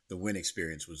what the Wynn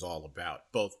experience was all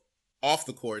about, both off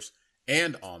the course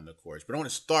and on the course. But I want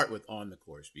to start with on the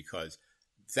course because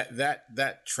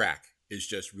that track is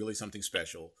just really something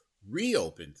special.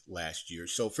 Reopened last year.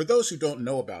 So for those who don't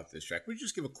know about this track, would you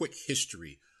just give a quick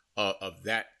history of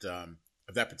that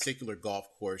particular golf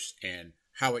course and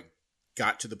how it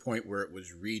got to the point where it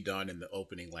was redone in the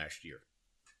opening last year?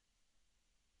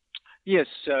 Yes.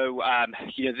 So,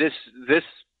 this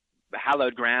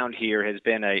hallowed ground here has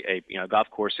been a golf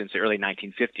course since the early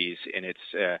 1950s, and its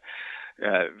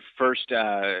first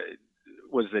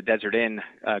was the Desert Inn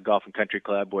Golf and Country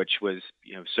Club, which was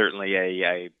certainly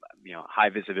a high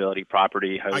visibility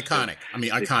property. Iconic.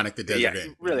 Iconic. The Desert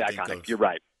Inn. Really iconic. You're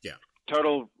right. Yeah.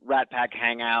 Total Rat Pack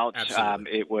hangout.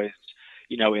 Absolutely. It was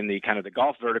in the kind of the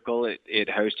golf vertical. It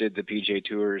hosted the PGA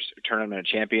Tour's Tournament of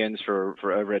Champions for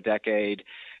over a decade.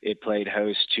 It played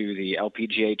host to the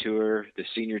LPGA Tour, the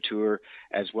Senior Tour,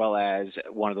 as well as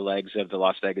one of the legs of the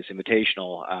Las Vegas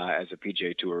Invitational as a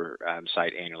PGA Tour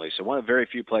site annually. So one of the very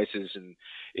few places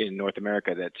in North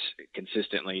America that's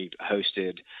consistently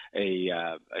hosted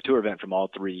a tour event from all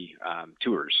three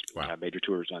tours, major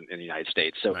tours in the United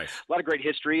States. So nice. A lot of great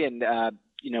history, and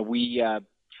we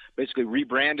basically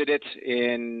rebranded it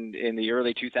in the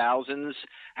early 2000s.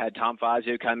 Had Tom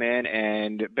Fazio come in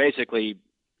and basically,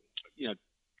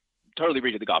 totally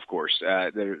redid the golf course.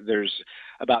 There's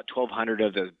about 1,200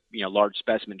 of the large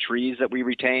specimen trees that we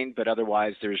retained, but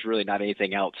otherwise there's really not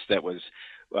anything else that was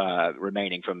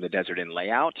remaining from the Desert Inn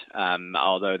layout.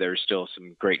 Although there's still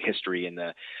some great history in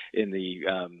the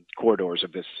corridors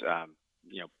of this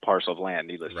parcel of land,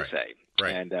 needless to say.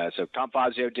 Right. And so Tom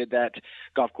Fazio did that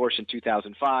golf course in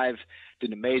 2005. Did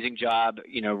an amazing job.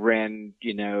 Ran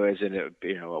as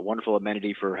a wonderful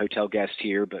amenity for hotel guests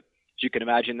here, but you can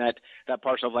imagine that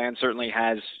parcel of land certainly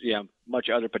has much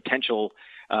other potential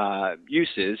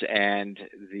uses, and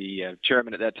the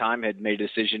chairman at that time had made a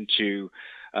decision to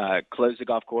close the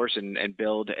golf course and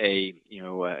build a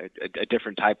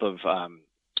different type of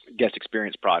guest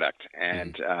experience product,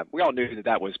 and we all knew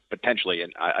that was potentially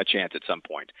a chance at some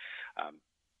point.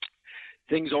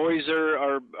 Things always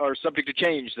are subject to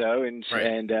change, though, and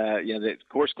the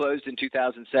course closed in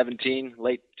 2017,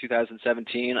 late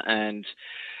 2017, and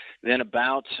then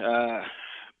about a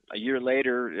year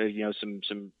later,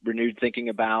 some renewed thinking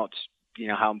about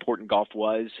how important golf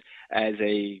was as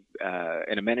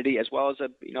an amenity as well as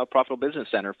a profitable business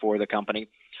center for the company,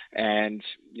 and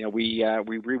we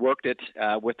reworked it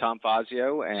with Tom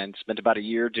Fazio and spent about a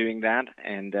year doing that,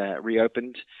 and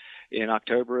reopened in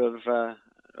October of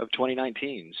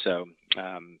 2019. So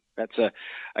that's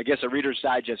I guess a Reader's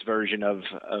Digest version of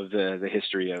the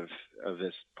history of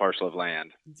this parcel of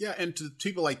land. Yeah, and to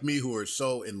people like me who are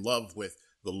so in love with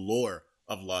the lore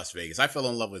of Las Vegas, I fell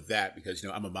in love with that because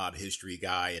I'm a mob history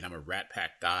guy and I'm a Rat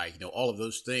Pack guy, all of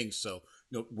those things. So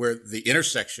where the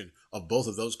intersection of both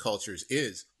of those cultures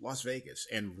is Las Vegas,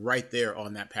 and right there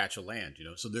on that patch of land,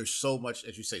 so there's so much,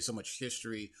 as you say, so much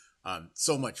history,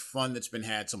 so much fun that's been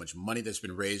had, so much money that's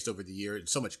been raised over the years, and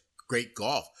so much great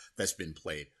golf that's been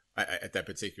played at that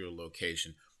particular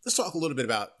location. Let's talk a little bit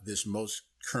about this most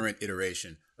current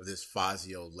iteration of this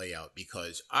Fazio layout,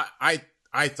 because I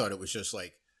thought it was just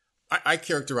like, I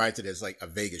characterized it as like a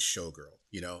Vegas showgirl,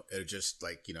 it just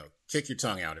like, kick your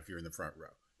tongue out if you're in the front row.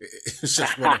 It's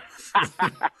just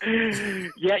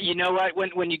yeah, you know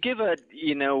what? When you give a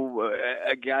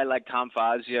guy like Tom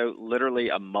Fazio literally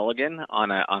a mulligan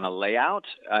on a layout,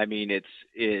 I mean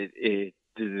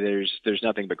there's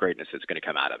nothing but greatness that's going to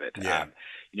come out of it. Yeah.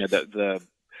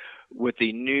 With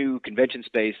the new convention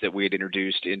space that we had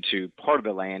introduced into part of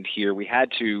the land here, we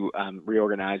had to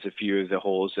reorganize a few of the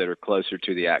holes that are closer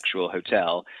to the actual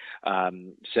hotel.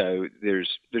 So there's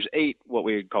 8 what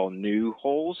we would call new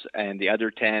holes, and the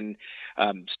other 10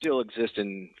 still exist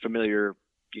in familiar,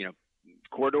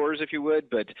 corridors, if you would.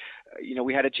 But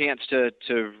we had a chance to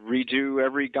redo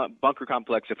every bunker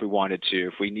complex if we wanted to.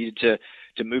 If we needed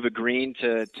to move a green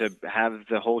to have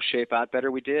the whole shape out better,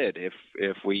 we did.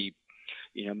 If we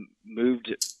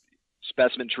moved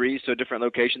specimen trees to a different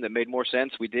location that made more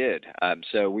sense, we did.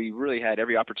 So we really had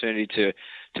every opportunity to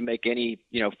make any,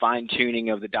 fine tuning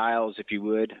of the dials, if you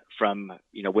would, from,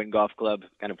 Wynn Golf Club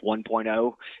kind of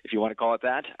 1.0, if you want to call it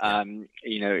that,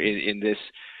 in this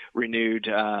renewed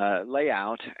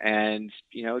layout. And,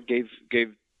 it gave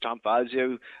Tom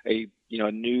Fazio a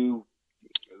new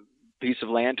piece of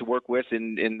land to work with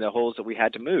in the holes that we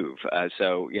had to move.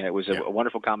 So it was a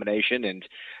wonderful combination,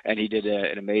 and he did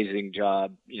an amazing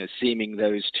job, seaming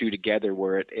those two together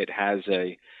where it has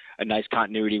a nice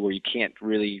continuity where you can't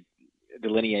really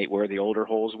delineate where the older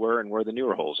holes were and where the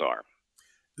newer holes are.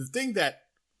 The thing that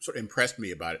sort of impressed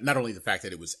me about it, not only the fact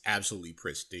that it was absolutely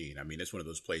pristine. I mean, it's one of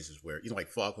those places where, like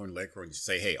Foghorn Leghorn, you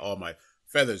say, hey, all my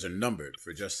feathers are numbered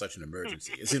for just such an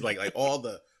emergency. It seems like all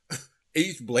the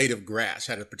each blade of grass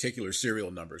had a particular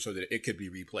serial number so that it could be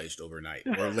replaced overnight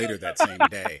or later that same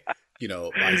day,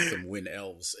 by some wind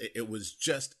elves. It was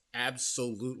just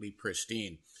absolutely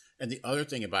pristine. And the other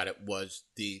thing about it was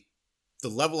the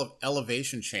level of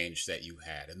elevation change that you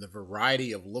had and the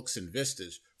variety of looks and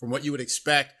vistas from what you would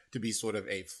expect to be sort of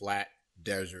a flat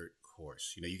desert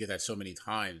course. You get that so many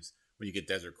times when you get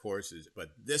desert courses,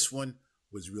 but this one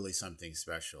was really something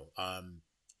special.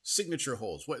 Signature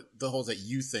holes, what the holes that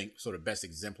you think sort of best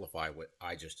exemplify what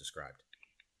I just described?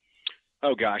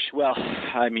 Oh gosh, well,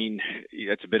 I mean,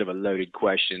 that's a bit of a loaded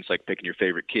question. It's like picking your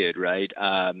favorite kid, right?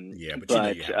 Yeah, but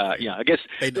I guess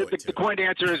they know the coined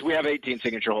answer is we have 18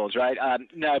 signature holes, right?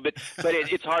 No, but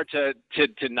it's hard to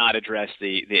not address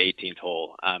the 18th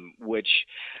hole, which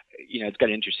it's got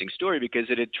an interesting story because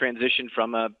it had transitioned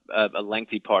from a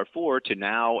lengthy par 4 to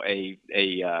now a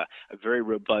very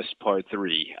robust par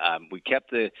 3. We kept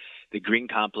the green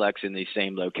complex in the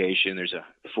same location. There's a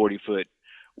 40-foot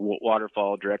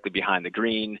waterfall directly behind the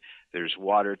green. There's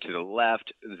water to the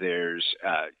left. There's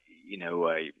a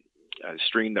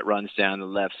stream that runs down the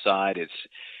left side.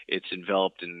 It's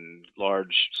enveloped in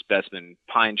large specimen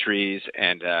pine trees,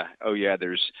 and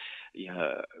there's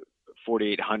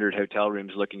 4,800 hotel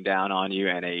rooms looking down on you,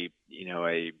 and a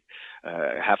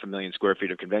 500,000 square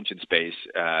feet of convention space.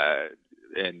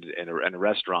 And a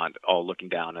restaurant all looking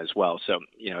down as well. So,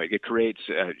 it creates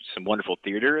some wonderful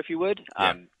theater, if you would.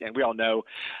 Yeah. And we all know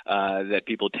that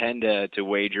people tend to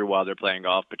wager while they're playing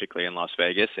golf, particularly in Las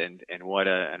Vegas. And what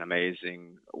an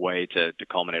amazing way to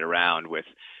culminate a round with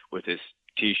this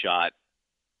tee shot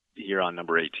here on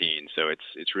number 18. So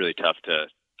it's really tough to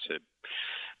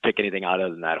pick anything other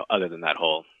than that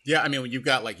hole. Yeah, I mean, when you've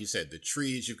got, like you said, the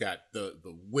trees, you've got the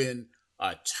wind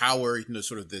tower,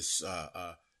 sort of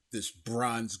this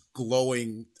bronze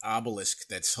glowing obelisk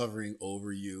that's hovering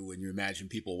over you, and you imagine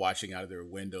people watching out of their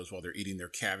windows while they're eating their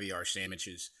caviar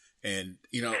sandwiches, and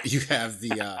you have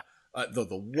the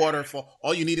waterfall.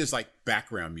 All you need is like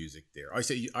background music there. I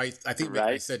think what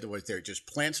I said was there, just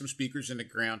plant some speakers in the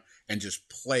ground and just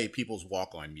play people's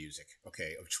walk-on music,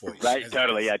 okay, of choice. Right,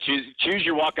 totally, yeah. Choose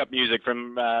your walk-up music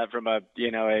from an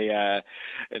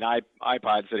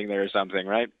iPod sitting there or something,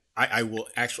 right? I will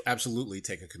absolutely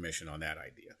take a commission on that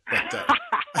idea. But,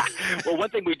 well, one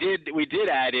thing we did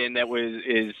add in that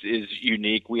is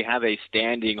unique. We have a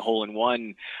standing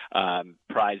hole-in-one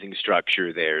prizing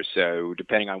structure there. So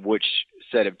depending on which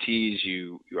set of tees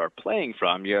you are playing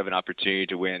from, you have an opportunity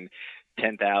to win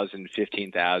 $10,000,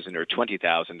 $15,000, or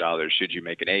 $20,000 should you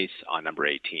make an ace on number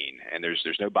 18. And there's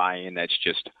no buy-in. That's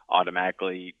just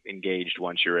automatically engaged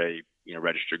once you're a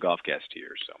registered golf guest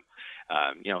here. So.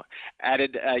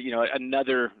 Added,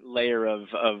 another layer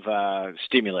of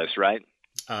stimulus, right?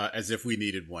 As if we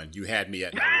needed one. You had me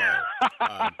at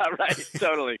hello. Right,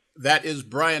 totally. That is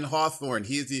Brian Hawthorne.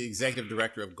 He is the executive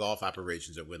director of golf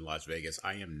operations at Wynn Las Vegas.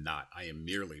 I am not. I am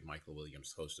merely Michael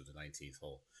Williams, host of the 19th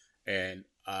hole. And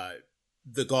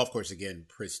the golf course, again,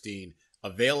 pristine,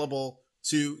 available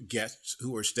to guests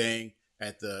who are staying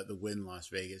at the Wynn Las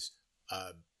Vegas.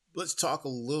 Let's talk a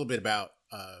little bit about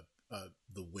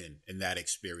the Wynn and that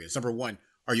experience. Number one,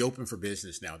 are you open for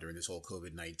business now during this whole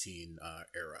COVID-19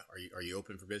 era? Are you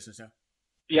open for business now?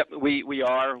 Yep, we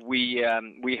are. We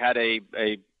had a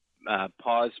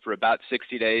pause for about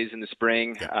 60 days in the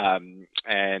spring,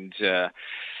 and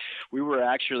we were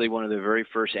actually one of the very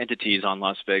first entities on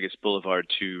Las Vegas Boulevard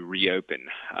to reopen.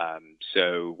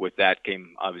 So with that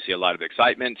came obviously a lot of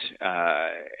excitement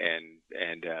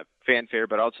and fanfare,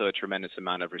 but also a tremendous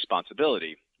amount of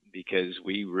responsibility, because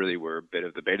we really were a bit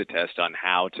of the beta test on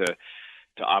how to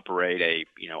operate a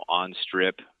on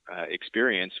strip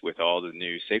experience with all the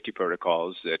new safety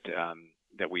protocols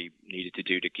that we needed to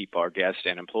do to keep our guests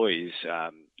and employees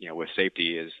with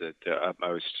safety as the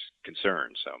utmost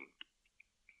concern.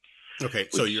 So okay,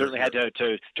 so you certainly had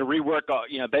to rework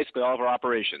basically all of our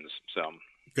operations. So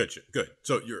good.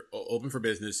 So you're open for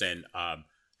business, and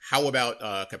how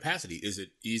about capacity? Is it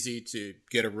easy to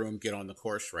get a room, get on the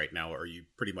course right now, or are you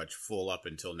pretty much full up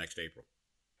until next April?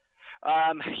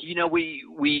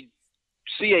 We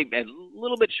see a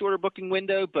little bit shorter booking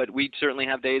window, but we certainly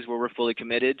have days where we're fully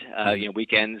committed.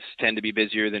 Weekends tend to be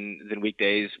busier than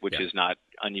weekdays, which is not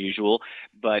unusual.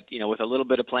 But with a little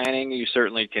bit of planning, you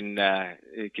certainly can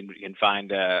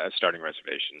find a starting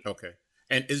reservation. Okay.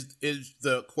 And is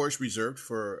the course reserved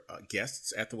for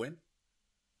guests at the Wynn?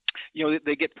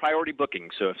 They get priority booking.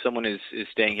 So if someone is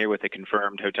staying here with a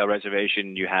confirmed hotel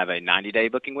reservation, you have a 90-day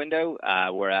booking window,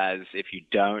 whereas if you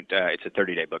don't, it's a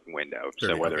 30-day booking window.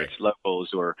 So whether it's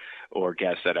locals or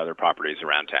guests at other properties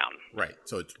around town. Right.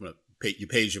 So it's you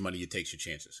pays your money, you takes your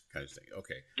chances kind of thing.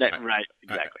 Okay. Right.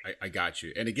 Exactly. I got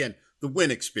you. And again, the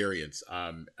Wynn experience,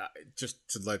 just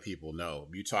to let people know,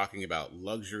 you're talking about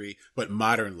luxury, but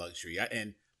modern luxury.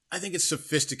 And I think it's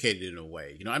sophisticated in a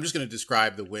way. I'm just going to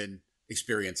describe the Wynn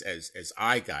experience as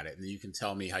I got it, and then you can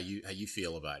tell me how you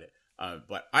feel about it.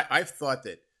 But I've thought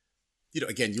that,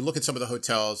 again, you look at some of the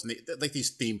hotels and like these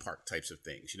theme park types of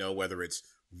things, whether it's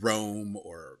Rome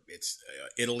or it's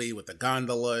Italy with the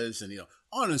gondolas and,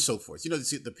 on and so forth.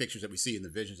 The pictures that we see and the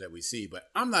visions that we see, but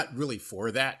I'm not really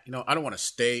for that. I don't want to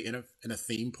stay in a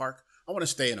theme park. I want to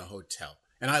stay in a hotel.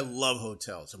 And I love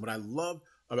hotels. And what I loved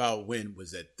about Wynn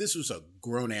was that this was a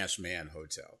grown-ass man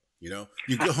hotel. You know,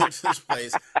 you go into this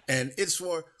place and it's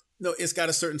for, no, it's got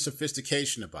a certain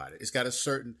sophistication about it. It's got a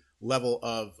certain level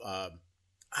of,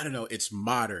 I don't know, it's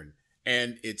modern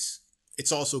and it's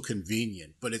also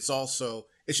convenient, but it's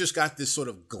just got this sort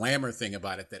of glamour thing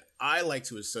about it that I like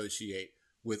to associate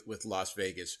with Las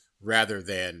Vegas rather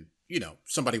than, you know,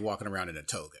 somebody walking around in a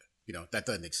toga. You know, that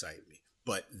doesn't excite me.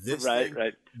 But this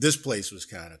this place was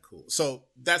kind of cool. So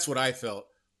that's what I felt.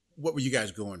 What were you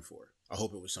guys going for? I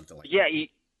hope it was something like that. Yeah,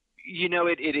 you know,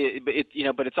 it you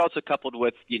know, but it's also coupled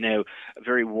with, you know, a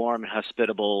very warm and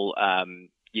hospitable,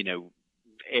 you know,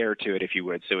 air to it, if you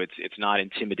would. So it's not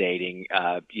intimidating.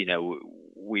 You know,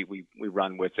 we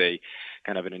run with a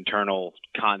kind of an internal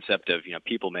concept of, you know,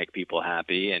 people make people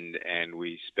happy, and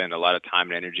we spend a lot of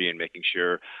time and energy in making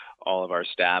sure all of our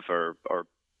staff are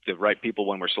the right people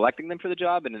when we're selecting them for the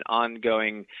job, and an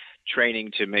ongoing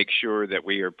training to make sure that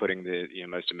we are putting the, you know,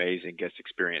 most amazing guest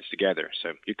experience together.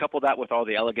 So you couple that with all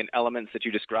the elegant elements that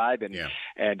you describe, and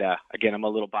again, I'm a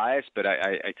little biased, but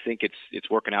I think it's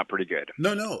working out pretty good.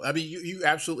 No, I mean you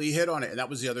absolutely hit on it, and that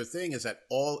was the other thing, is that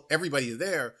everybody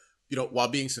there, you know, while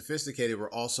being sophisticated,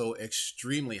 were also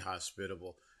extremely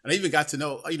hospitable. And I even got to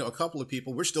know, you know, a couple of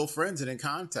people. We're still friends and in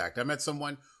contact. I met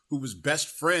someone who was best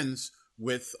friends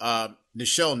with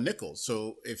Nichelle Nichols.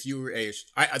 So if you were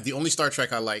the only Star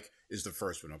Trek I like is the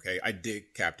first one. Okay, I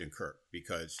dig Captain Kirk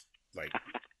because, like,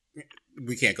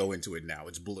 we can't go into it now.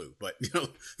 It's blue, but you know,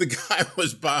 the guy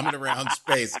was bombing around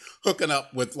space, hooking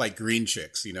up with like green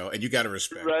chicks, you know, and you got to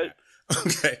respect that.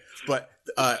 Okay, but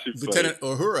Lieutenant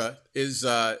Uhura is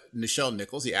Nichelle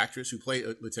Nichols, the actress who played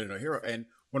Lieutenant Uhura, and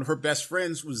one of her best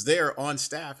friends was there on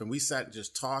staff, and we sat and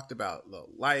just talked about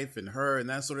life and her and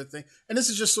that sort of thing. And this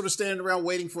is just sort of standing around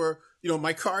waiting for, you know,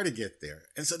 my car to get there.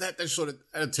 And so that sort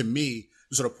of, to me,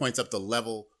 sort of points up the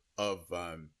level of,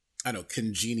 I don't know,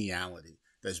 congeniality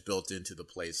that's built into the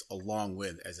place, along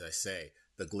with, as I say,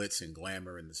 the glitz and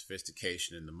glamour and the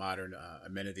sophistication and the modern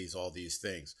amenities, all these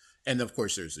things. And of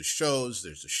course, there's the shows,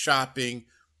 there's the shopping,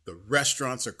 the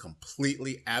restaurants are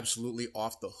completely, absolutely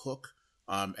off the hook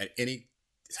at any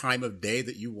time of day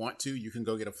that you want to. You can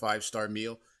go get a 5-star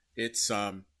meal. It's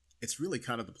really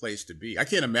kind of the place to be. I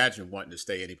can't imagine wanting to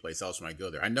stay anyplace else when I go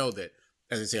there. I know that,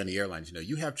 as I say on the airlines, you know,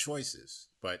 you have choices,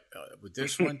 but with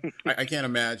this one, I can't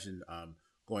imagine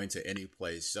going to any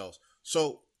place else.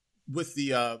 So with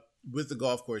the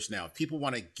golf course now, if people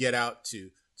want to get out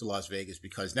to Las Vegas,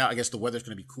 because now I guess the weather's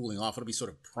going to be cooling off. It'll be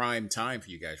sort of prime time for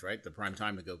you guys, right? The prime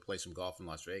time to go play some golf in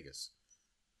Las Vegas.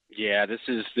 Yeah, this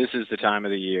is the time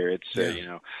of the year. It's you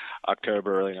know,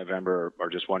 October, early November are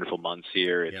just wonderful months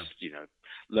here. It's you know,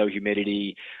 low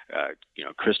humidity, you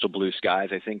know, crystal blue skies.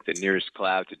 I think the nearest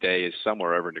cloud today is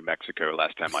somewhere over New Mexico.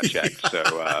 Last time I checked.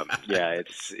 So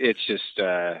it's just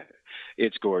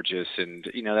it's gorgeous, and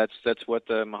you know, that's what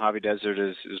the Mojave Desert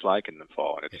is like in the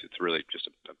fall. And it's really just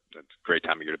a great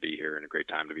time of year to be here and a great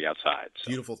time to be outside. So.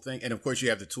 Beautiful thing, and of course you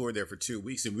have the tour there for 2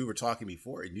 weeks. And we were talking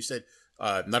before, and you said.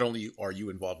 Not only are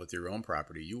you involved with your own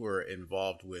property, you were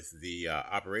involved with the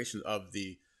operation of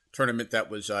the tournament that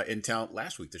was in town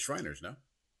last week, the Shriners, no?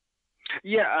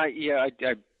 Yeah, I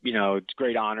you know, it's a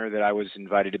great honor that I was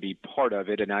invited to be part of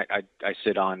it, and I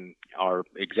sit on our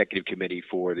executive committee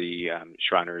for the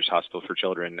Shriners Hospital for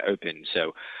Children Open.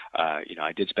 So, you know,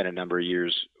 I did spend a number of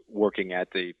years working at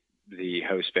the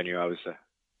host venue. I was the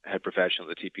head professional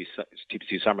at the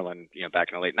TPC Summerlin, you know, back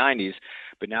in the late 90s,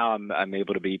 but now I'm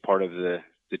able to be part of the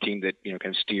team that, you know,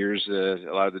 kind of steers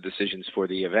a lot of the decisions for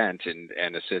the event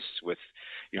and assists with,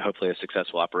 you know, hopefully a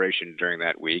successful operation during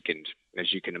that week. And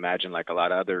as you can imagine, like a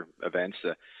lot of other events,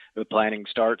 the planning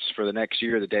starts for the next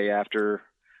year, the day after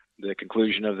the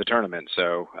conclusion of the tournament.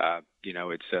 So, you know,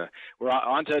 it's we're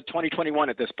on to 2021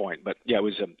 at this point. But yeah, it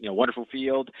was a, you know, wonderful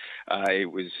field.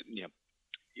 It was, you know,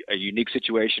 a unique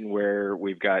situation where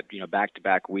we've got, you know,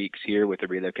 back-to-back weeks here with the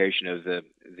relocation of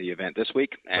the event this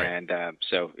week. Right. And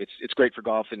so it's great for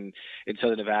golf in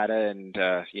Southern Nevada, and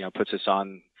you know, puts us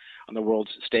on the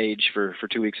world's stage for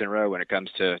 2 weeks in a row when it comes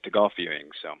to golf viewing.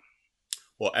 So,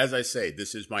 well, as I say,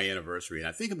 this is my anniversary, and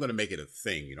I think I'm going to make it a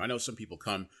thing. You know, I know some people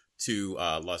come to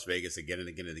Las Vegas again and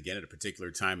again and again at a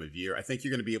particular time of year. I think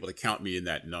you're going to be able to count me in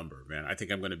that number, man. I think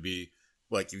I'm going to be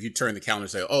like, if you turn the calendar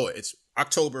and say, "Oh, it's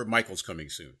October, Michael's coming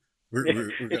soon."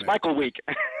 It's Michael week.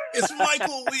 It's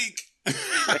Michael Week.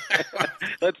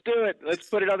 Let's do it. Let's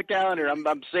put it on the calendar. I'm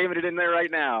saving it in there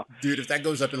right now. Dude, if that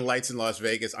goes up in lights in Las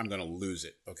Vegas, I'm going to lose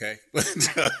it, okay?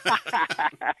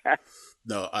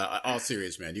 No, all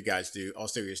serious, man. All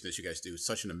seriousness, you guys do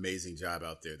such an amazing job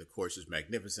out there. The course is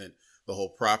magnificent. The whole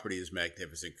property is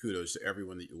magnificent. Kudos to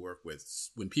everyone that you work with.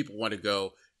 When people want to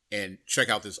go and check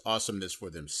out this awesomeness for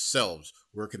themselves,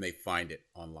 where can they find it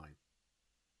online?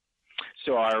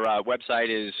 So our website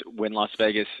is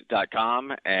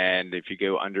winlasvegas.com, and if you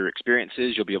go under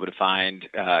experiences, you'll be able to find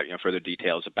further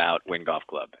details about Wynn Golf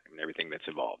Club and everything that's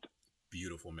involved.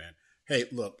 Beautiful, man. Hey,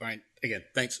 look, Brian, again,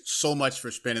 thanks so much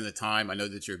for spending the time. I know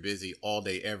that you're busy all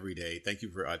day, every day. Thank you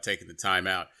for taking the time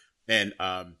out. And,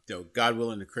 God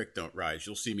willing, the creek don't rise.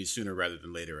 You'll see me sooner rather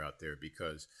than later out there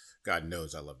because God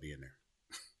knows I love being there.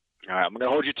 All right, I'm going to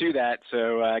hold you to that.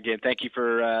 So, again, thank you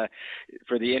for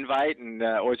the invite, and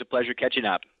always a pleasure catching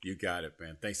up. You got it,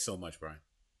 man. Thanks so much, Brian.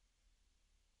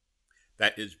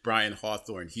 That is Brian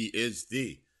Hawthorne. He is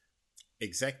the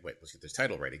let's get this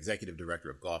title right, Executive Director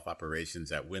of Golf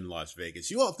Operations at Wynn Las Vegas.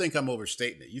 You all think I'm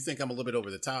overstating it. You think I'm a little bit over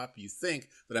the top. You think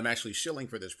that I'm actually shilling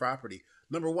for this property.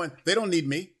 Number one, they don't need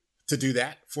me to do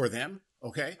that for them,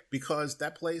 okay? Because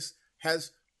that place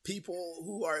has people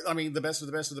who are, the best of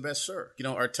the best of the best, sir,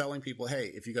 are telling people,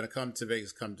 hey, if you're going to come to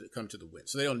Vegas, come to the Wynn.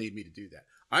 So they don't need me to do that.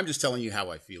 I'm just telling you how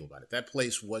I feel about it. That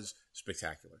place was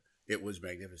spectacular. It was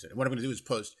magnificent. And what I'm going to do is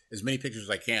post as many pictures as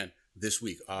I can this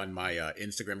week on my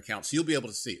Instagram account. So you'll be able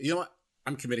to see. You know what?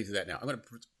 I'm committing to that now. I'm going to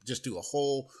just do a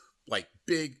whole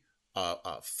big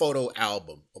photo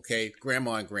album, okay?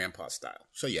 Grandma and grandpa style.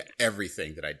 Show you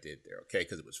everything that I did there, okay?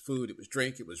 Because it was food, it was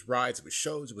drink, it was rides, it was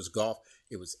shows, it was golf.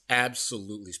 It was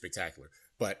absolutely spectacular.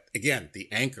 But again, the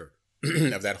anchor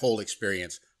of that whole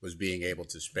experience was being able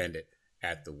to spend it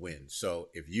at the Wynn. So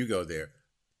if you go there,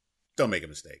 don't make a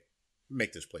mistake.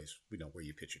 Make this place, where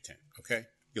you pitch your tent, okay?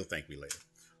 You'll thank me later.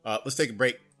 Let's take a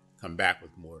break. Come back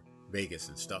with more Vegas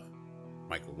and stuff.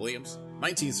 Michael Williams,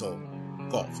 19th Hole,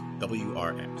 Golf,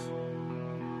 WRX.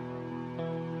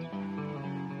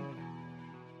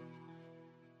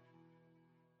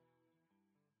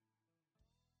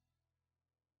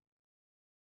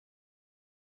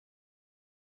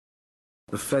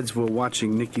 The feds were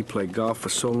watching Nicky play golf for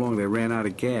so long they ran out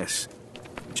of gas.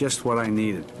 Just what I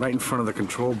needed, right in front of the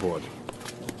control board.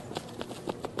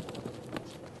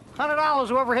 $100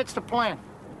 whoever hits the plan.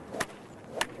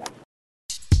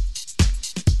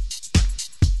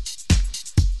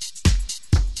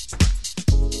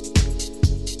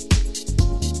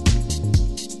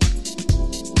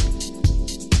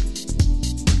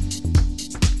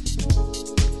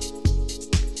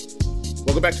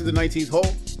 Welcome back to the 19th Hole.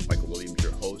 Michael Williams,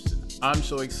 your host. And I'm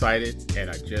so excited, and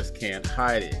I just can't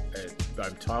hide it.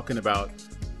 I'm talking about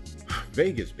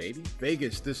Vegas, baby.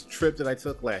 Vegas, this trip that I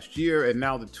took last year, and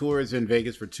now the tour is in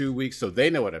Vegas for 2 weeks, so they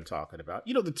know what I'm talking about.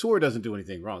 The tour doesn't do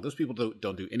anything wrong. Those people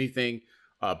don't do anything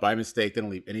by mistake. They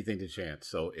don't leave anything to chance.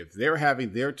 So if they're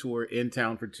having their tour in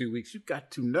town for 2 weeks, you've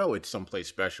got to know it's someplace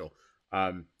special.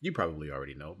 You probably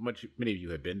already know. Many of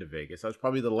you have been to Vegas. I was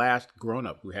probably the last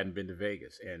grown-up who hadn't been to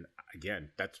Vegas. And again,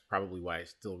 that's probably why I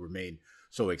still remain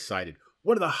so excited.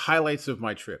 One of the highlights of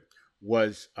my trip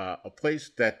was a place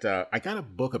that I got a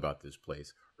book about this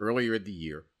place earlier in the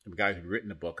year. A guy who'd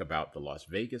written a book about the Las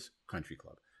Vegas Country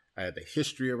Club. The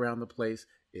history around the place.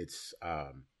 It's,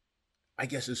 I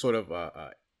guess, it's sort of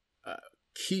a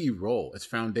key role. It's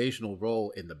foundational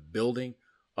role in the building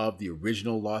of the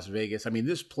original Las Vegas.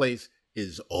 This place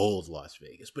is old Las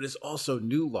Vegas, but it's also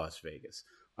new Las Vegas.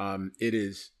 It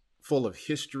is full of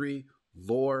history,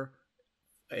 lore,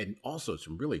 and also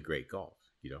some really great golf.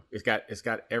 It's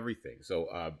got everything.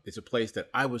 So it's a place that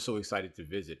I was so excited to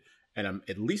visit, and I'm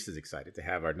at least as excited to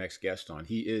have our next guest on.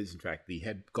 He is, in fact, the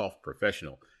head golf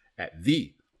professional at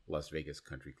the Las Vegas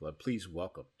Country Club. Please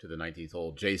welcome to the 19th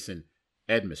Hole, Jason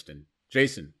Edmiston.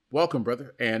 Jason, welcome,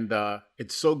 brother. And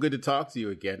it's so good to talk to you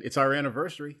again. It's our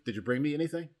anniversary. Did you bring me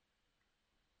anything?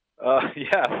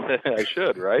 Yeah, I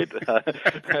should, right?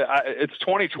 It's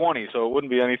 2020, so it wouldn't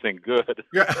be anything good.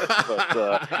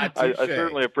 But I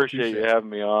certainly appreciate you having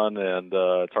me on, and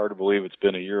it's hard to believe it's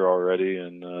been a year already,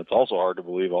 and it's also hard to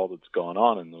believe all that's gone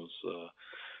on in those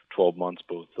 12 months,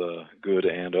 both good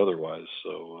and otherwise.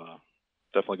 So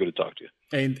definitely good to talk to you.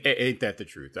 And ain't that the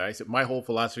truth? I said my whole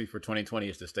philosophy for 2020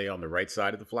 is to stay on the right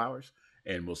side of the flowers,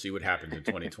 and we'll see what happens in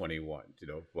 2021.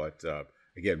 But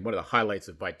again, one of the highlights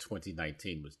of my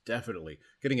 2019 was definitely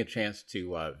getting a chance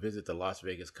to visit the Las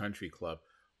Vegas Country Club.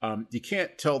 You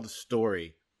can't tell the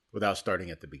story without starting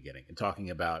at the beginning and talking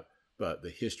about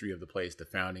the history of the place, the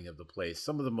founding of the place,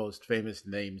 some of the most famous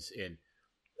names in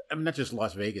I mean, not just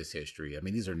Las Vegas history. I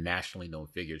mean, these are nationally known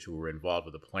figures who were involved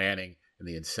with the planning and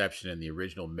the inception and the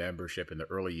original membership in the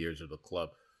early years of the club.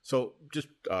 So just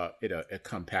in a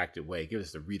compacted way, give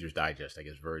us the Reader's Digest, I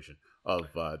guess, version of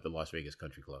the Las Vegas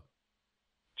Country Club.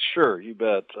 Sure, you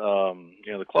bet.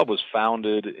 The club was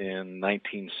founded in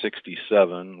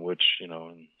 1967, which,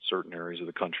 in certain areas of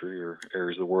the country or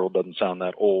areas of the world doesn't sound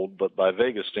that old, but by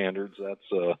Vegas standards,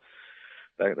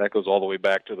 that goes all the way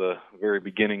back to the very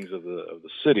beginnings of the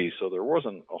city. So there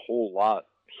wasn't a whole lot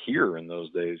here in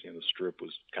those days. The Strip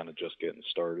was kind of just getting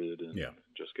started and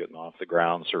just getting off the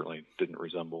ground. Certainly didn't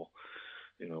resemble,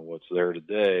 what's there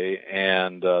today.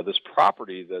 And this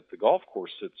property that the golf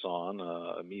course sits on,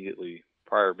 immediately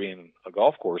prior to being a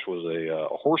golf course, was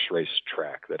a horse race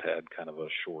track that had kind of a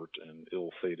short and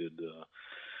ill-fated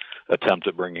attempt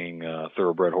at bringing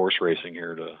thoroughbred horse racing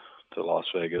here to Las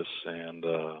Vegas, and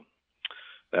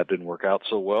that didn't work out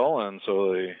so well. And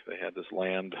so they had this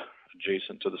land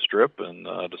adjacent to the Strip and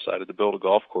decided to build a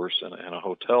golf course and a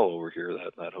hotel over here.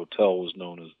 That hotel was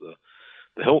known as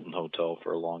the Hilton Hotel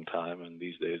for a long time, and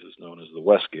these days is known as the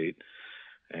Westgate.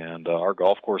 And our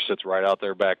golf course sits right out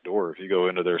their back door. If you go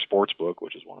into their sports book,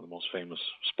 which is one of the most famous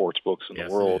sports books in the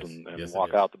world, and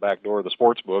walk out the back door of the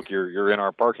sports book, you're in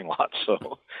our parking lot.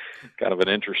 So kind of an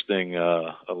interesting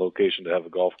a location to have a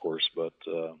golf course. But,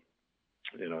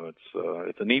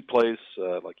 it's a neat place.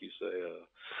 Like you say,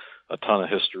 a ton of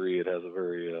history. It has a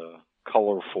very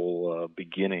colorful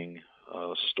beginning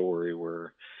story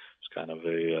where it's kind of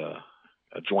a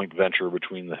joint venture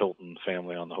between the Hilton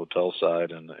family on the hotel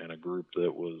side and a group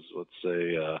that was, let's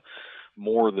say,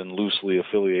 more than loosely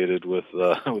affiliated with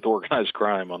organized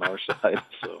crime on our side.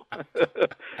 So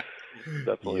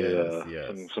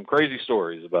definitely some crazy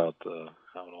stories about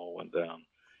how it all went down.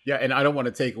 Yeah, and I don't want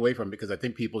to take away from it because I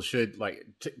think people should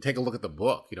take a look at the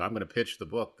book. I'm going to pitch the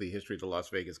book, The History of the Las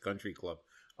Vegas Country Club,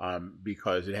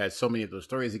 because it has so many of those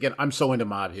stories. Again, I'm so into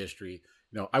mob history.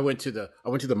 I went to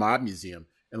the Mob Museum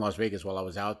in Las Vegas while I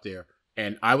was out there,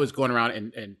 and I was going around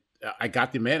and I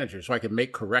got the manager so I could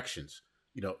make corrections,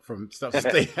 from stuff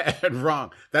that they had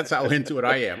wrong. That's how into it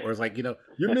I am. Or it's like, you're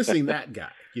missing that guy.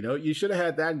 You should have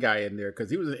had that guy in there because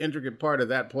he was an intricate part of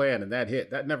that plan and that hit.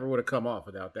 That never would have come off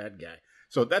without that guy.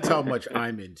 So that's how much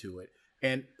I'm into it.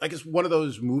 And it's one of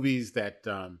those movies that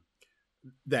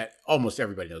that almost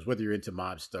everybody knows, whether you're into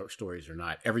mob stories or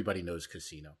not. Everybody knows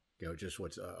Casino. Just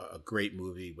what's a great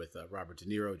movie with Robert De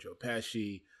Niro, Joe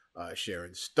Pesci,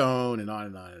 Sharon Stone, and on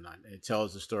and on and on. And it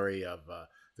tells the story of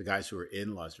the guys who are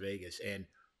in Las Vegas. And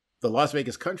the Las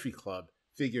Vegas Country Club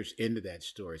figures into that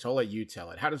story. So I'll let you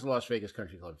tell it. How does the Las Vegas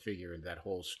Country Club figure into that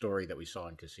whole story that we saw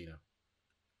in Casino?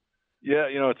 Yeah,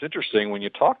 it's interesting when you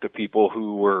talk to people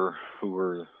who were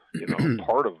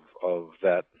part of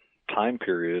that time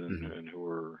period and who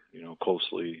were,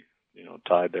 closely,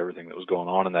 tied to everything that was going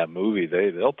on in that movie.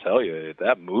 They'll tell you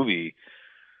that movie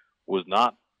was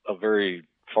not a very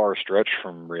far stretch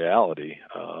from reality.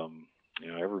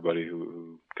 Everybody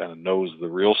who kind of knows the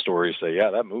real story say, yeah,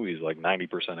 that movie is like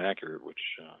 90% accurate, which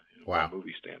by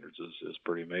movie standards is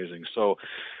pretty amazing. So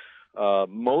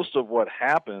most of what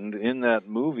happened in that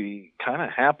movie kind of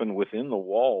happened within the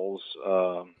walls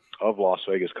of Las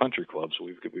Vegas Country Club. So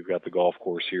we've got the golf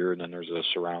course here, and then there's a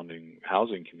surrounding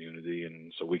housing community,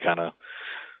 and so we kind of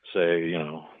say,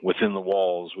 within the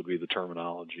walls would be the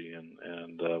terminology.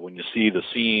 And when you see the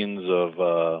scenes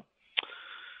of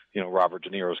Robert De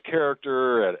Niro's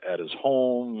character at his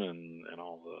home and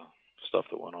all the stuff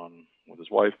that went on with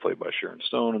his wife, played by Sharon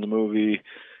Stone in the movie,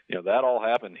 that all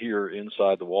happened here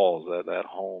inside the walls. That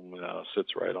home sits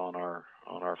right on our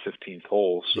 15th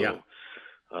hole. So,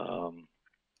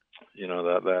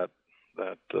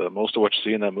 that most of what you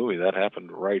see in that movie, that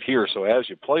happened right here. So as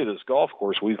you play this golf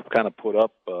course, we've kind of put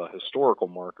up historical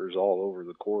markers all over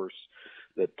the course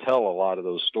that tell a lot of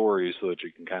those stories so that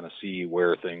you can kind of see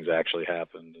where things actually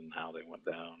happened and how they went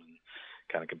down and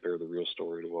kind of compare the real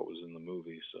story to what was in the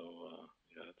movie. So,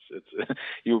 it's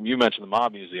you mentioned the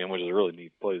Mob Museum, which is a really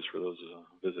neat place for those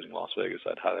visiting Las Vegas.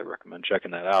 I'd highly recommend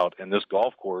checking that out. And this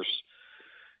golf course,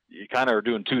 you kind of are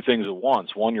doing two things at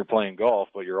once. One, you're playing golf,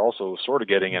 but you're also sort of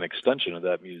getting an extension of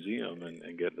that museum and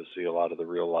getting to see a lot of the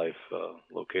real life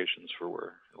locations for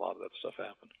where a lot of that stuff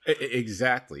happened.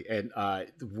 Exactly. And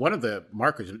one of the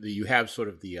markers, you have sort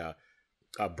of the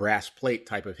brass plate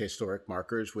type of historic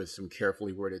markers with some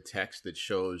carefully worded text that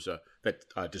shows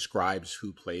that describes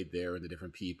who played there and the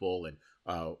different people and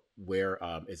where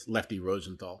it's Lefty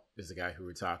Rosenthal is the guy who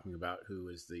we're talking about, who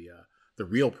is the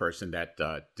real person that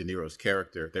De Niro's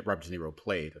character that Robert De Niro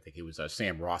played. I think he was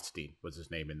Sam Rothstein was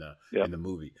his name in the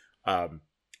movie.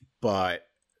 But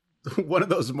one of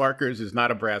those markers is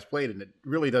not a brass plate, and it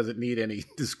really doesn't need any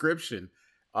description.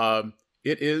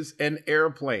 It is an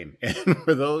airplane. And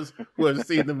for those who have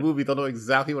seen the movie, they'll know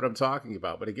exactly what I'm talking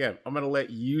about. But again, I'm going to let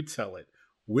you tell it.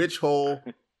 Which hole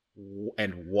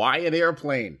and why an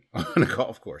airplane on a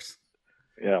golf course?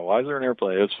 Yeah, why is there an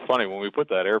airplane? It's funny, when we put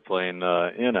that airplane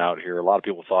in out here, a lot of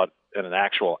people thought an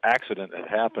actual accident had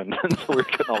happened. And so we're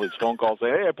getting all these phone calls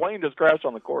saying, hey, a plane just crashed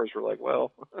on the course. We're like,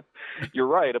 well, you're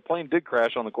right. A plane did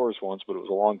crash on the course once, but it was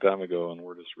a long time ago, and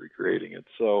we're just recreating it.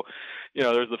 So,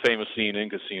 there's the famous scene in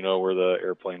Casino where the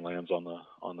airplane lands on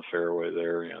the fairway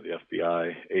there. The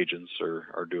FBI agents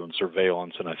are doing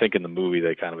surveillance, and I think in the movie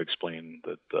they kind of explain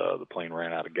that the plane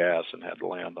ran out of gas and had to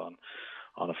land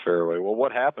on a fairway. Well,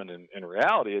 what happened in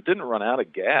reality, it didn't run out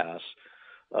of gas.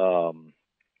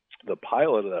 The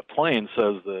pilot of that plane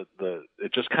says that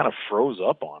it just kind of froze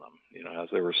up on them. As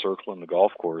they were circling the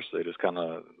golf course, they just kind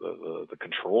of, the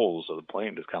controls of the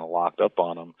plane just kind of locked up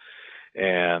on them,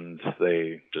 and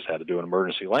they just had to do an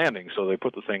emergency landing. So they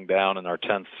put the thing down in our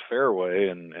 10th fairway,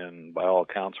 and by all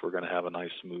accounts, we're going to have a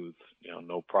nice, smooth,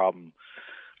 no problem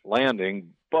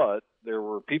landing. But there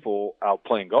were people out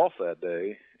playing golf that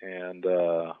day, and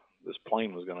this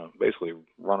plane was going to basically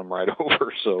run them right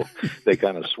over. So they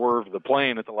kind of swerved the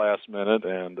plane at the last minute,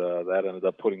 and that ended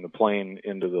up putting the plane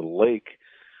into the lake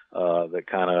that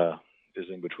kind of is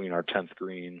in between our 10th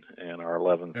green and our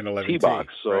 11th tee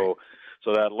box. So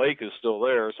that lake is still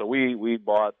there. So we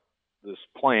bought this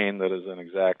plane that is an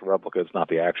exact replica. It's not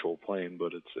the actual plane,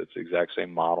 but it's the exact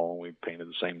same model, and we painted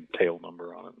the same tail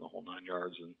number on it in the whole 9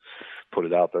 yards and put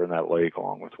it out there in that lake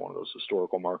along with one of those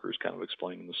historical markers kind of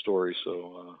explaining the story.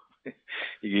 So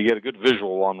you get a good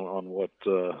visual on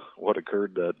what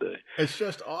occurred that day. It's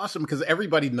just awesome because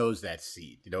everybody knows that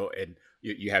scene, and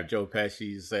you have Joe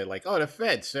Pesci say like, "Oh, the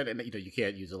feds," and you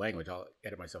can't use the language. I'll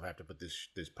edit myself. I have to put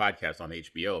this podcast on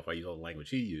HBO if I use all the language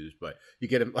he used. But you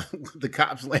get him, the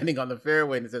cops landing on the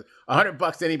fairway, and it says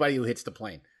 $100 to anybody who hits the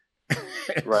plane.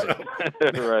 Right,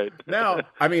 right. Now,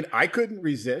 I mean, I couldn't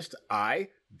resist. I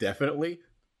definitely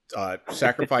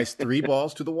sacrificed 3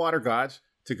 balls to the water gods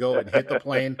to go and hit the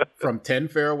plane from 10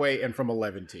 fairway and from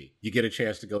 11 tee. You get a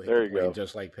chance to go hit the plane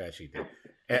just like Pesci did.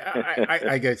 And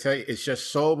I got to tell you, it's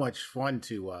just so much fun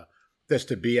to just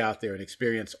to be out there and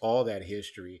experience all that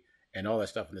history and all that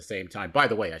stuff at the same time. By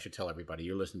the way, I should tell everybody,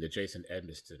 you're listening to Jason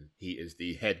Edmiston. He is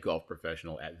the head golf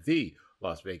professional at the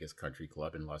Las Vegas Country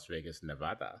Club in Las Vegas,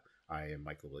 Nevada. I am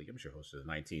Michael Williams, your host of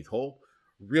the 19th Hole.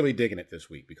 Really digging it this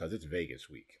week because it's Vegas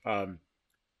week. And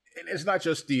it's not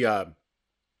just the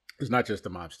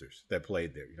mobsters that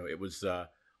played there. It was the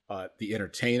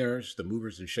entertainers, the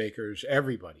movers and shakers.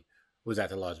 Everybody was at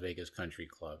the Las Vegas Country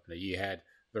Club. Now, you had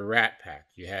the Rat Pack.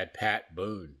 You had Pat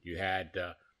Boone. You had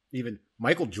even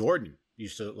Michael Jordan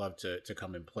used to love to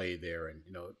come and play there. And,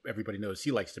 everybody knows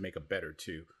he likes to make a better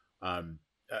too.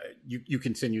 You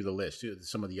continue the list.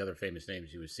 Some of the other famous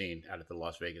names you were seen out at the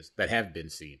Las Vegas that have been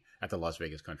seen at the Las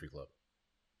Vegas Country Club.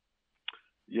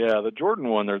 Yeah, the Jordan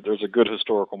one, there's a good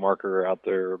historical marker out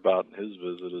there about his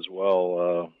visit as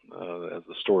well. As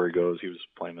the story goes, he was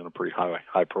playing in a pretty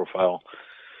high profile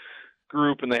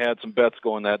group, and they had some bets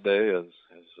going that day, as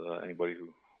anybody who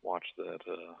watched that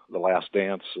The Last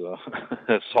Dance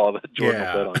saw that Jordan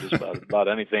bet on just about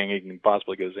anything he can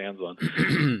possibly get his hands on.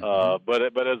 But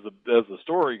as the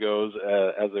story goes,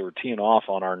 as they were teeing off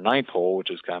on our 9th hole,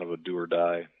 which is kind of a do or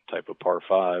die type of par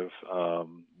 5,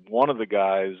 one of the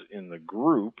guys in the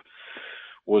group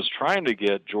was trying to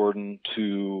get Jordan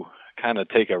to kind of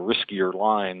take a riskier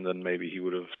line than maybe he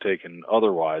would have taken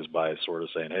otherwise, by sort of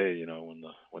saying, hey,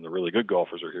 when the really good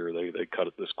golfers are here, they cut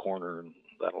at this corner, and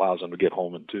that allows them to get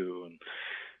home in 2.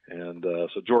 And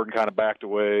so Jordan kind of backed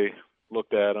away,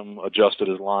 looked at him, adjusted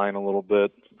his line a little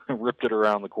bit, ripped it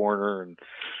around the corner, and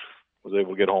was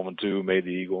able to get home in 2, made the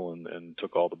eagle, and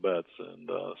took all the bets. And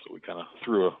so we kind of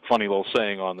threw a funny little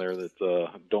saying on there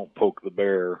that don't poke the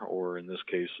bear, or in this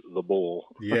case, the bull.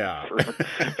 Yeah.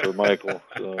 for Michael.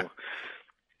 So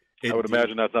I would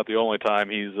imagine that's not the only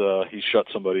time he's shut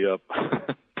somebody up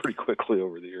pretty quickly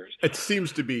over the years. It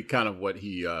seems to be kind of what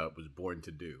he was born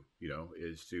to do,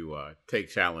 is to take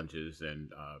challenges and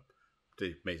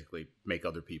to basically make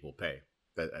other people pay.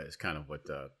 That is kind of what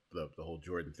the whole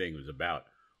Jordan thing was about.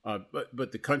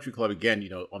 But the country club, again,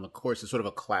 on the course is sort of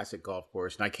a classic golf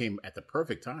course. And I came at the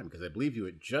perfect time because I believe you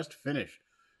had just finished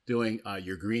doing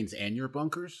your greens and your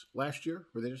bunkers last year.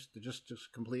 Were they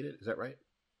just completed? Is that right?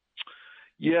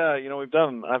 Yeah,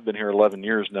 I've been here 11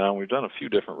 years now, and we've done a few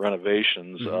different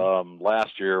renovations. Mm-hmm.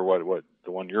 Last year, what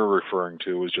the one you're referring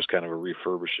to was just kind of a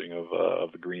refurbishing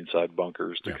of the greenside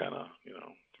bunkers to kind of,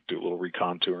 do a little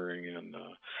recontouring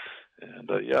And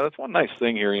yeah, that's one nice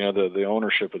thing here. You know, the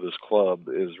ownership of this club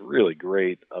is really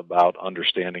great about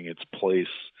understanding its place,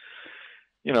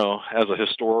 you know, as a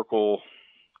historical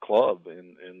club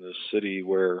in this city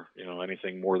where, you know,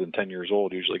 anything more than 10 years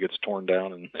old usually gets torn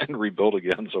down and rebuilt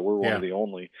again. So we're one of the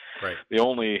only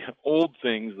old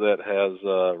things that has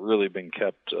really been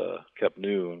kept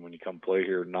new. And when you come play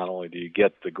here, not only do you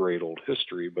get the great old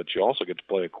history, but you also get to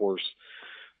play a course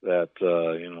that,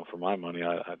 you know, for my money,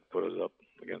 I'd put it up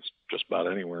against just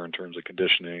about anywhere in terms of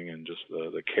conditioning and just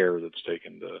the care that's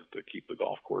taken to keep the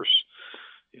golf course,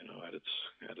 you know, at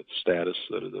its status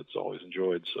that it's always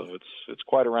enjoyed. So it's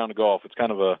quite a round of golf. It's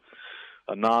kind of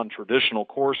a non-traditional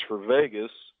course for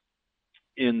Vegas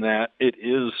in that it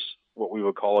is what we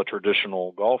would call a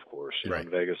traditional golf course. You know, in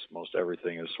Vegas, most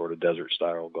everything is sort of desert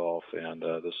style golf, and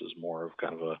this is more of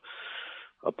kind of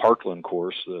a parkland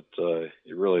course that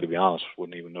you really, to be honest,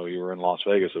 wouldn't even know you were in Las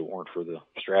Vegas if it weren't for the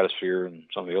stratosphere and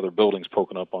some of the other buildings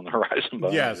poking up on the horizon.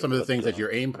 Yeah, some of the things that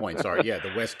your aim points are. Yeah,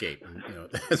 the Westgate, and, you know,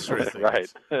 that sort of thing. Right.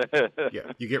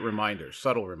 Yeah, you get reminders,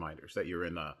 subtle reminders that you're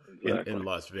in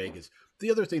Las Vegas. The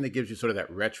other thing that gives you sort of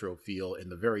that retro feel in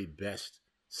the very best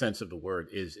sense of the word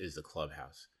is the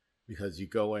clubhouse, because you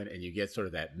go in and you get sort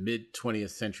of that mid 20th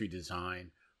century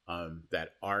design.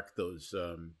 That arc, those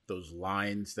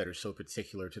lines that are so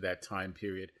particular to that time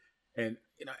period. And,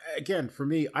 you know, again, for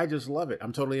me, I just love it.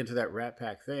 I'm totally into that Rat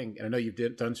Pack thing. And I know you've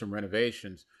done some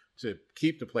renovations to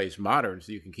keep the place modern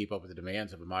so you can keep up with the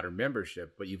demands of a modern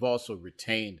membership, but you've also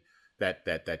retained that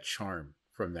charm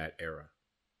from that era.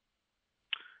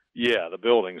 Yeah, the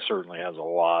building certainly has a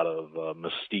lot of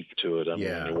mystique to it. I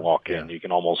mean, when you walk in, you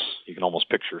can almost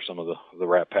picture some of the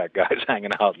Rat Pack guys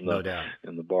hanging out in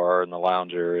the bar and the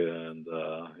lounge area, and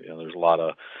you know, there's a lot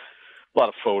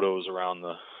of photos around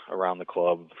the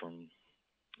club from,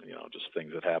 you know, just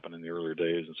things that happened in the earlier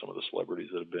days and some of the celebrities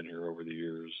that have been here over the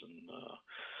years, and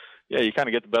yeah, you kind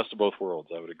of get the best of both worlds.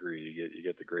 I would agree. You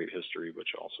get the great history, but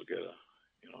you also get a,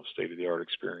 you know, state of the art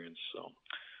experience. So.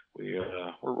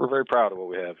 We're very proud of what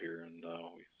we have here, and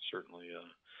we certainly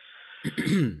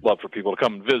love for people to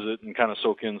come and visit and kind of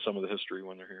soak in some of the history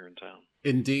when they're here in town.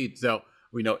 Indeed. So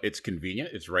we know it's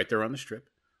convenient. It's right there on the Strip.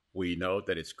 We know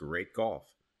that it's great golf.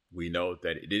 We know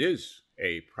that it is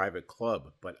a private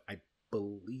club, but I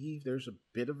believe there's a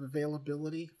bit of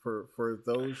availability for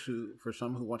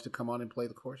some who want to come on and play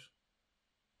the course.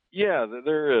 Yeah,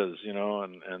 there is, you know,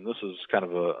 and this is kind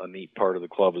of a neat part of the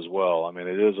club as well. I mean,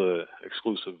 it is a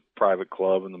exclusive private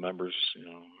club, and the members, you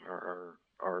know,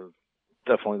 are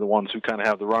definitely the ones who kind of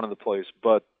have the run of the place.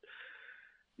 But,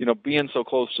 you know, being so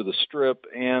close to the Strip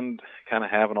and kind of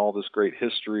having all this great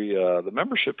history, the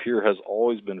membership here has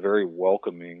always been very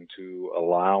welcoming to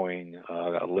allowing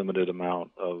a limited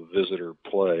amount of visitor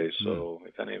play. So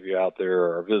if any of you out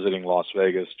there are visiting Las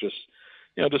Vegas, just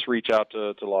reach out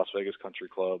to Las Vegas Country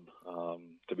Club.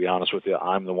 To be honest with you,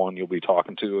 I'm the one you'll be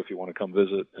talking to if you want to come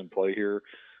visit and play here,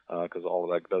 because all of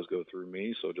that does go through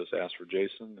me. So just ask for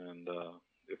Jason, and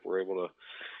if we're able to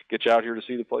get you out here to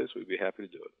see the place, we'd be happy to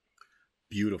do it.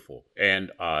 Beautiful.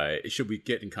 And should we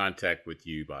get in contact with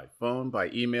you by phone, by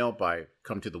email, by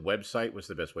come to the website? What's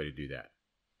the best way to do that?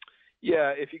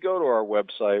 Yeah, if you go to our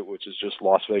website, which is just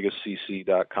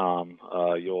LasVegasCC.com,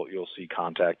 you'll see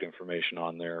contact information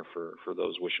on there for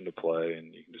those wishing to play,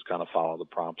 and you can just kind of follow the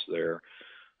prompts there.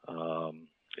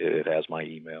 It has my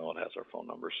email, it has our phone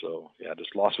number. So yeah,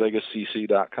 just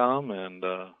LasVegasCC.com, and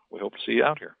we hope to see you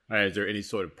out here. All right, is there any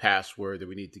sort of password that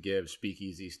we need to give,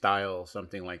 speakeasy style,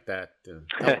 something like that?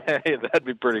 Hey, that'd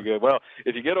be pretty good. Well,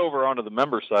 if you get over onto the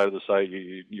member side of the site,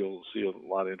 you'll see a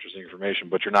lot of interesting information,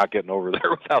 but you're not getting over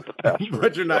there without the password.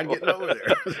 But you're not getting over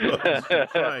there.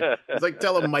 So, it's like,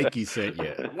 tell them Mikey sent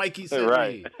you. Mikey sent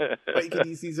me. Mikey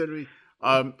DC sent me.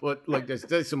 But like,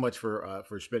 thanks so much for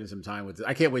spending some time with us.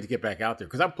 I can't wait to get back out there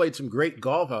because I've played some great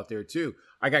golf out there too.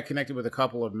 I got connected with a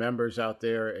couple of members out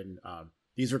there, and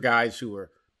these are guys who were,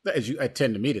 as I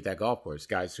tend to meet at that golf course,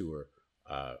 guys who were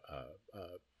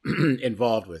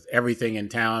involved with everything in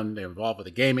town. They're involved with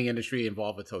the gaming industry,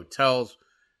 involved with hotels,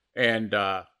 and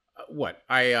what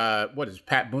is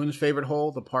Pat Boone's favorite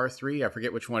hole, the par 3? I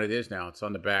forget which one it is now. It's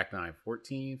on the back nine,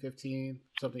 14, 15,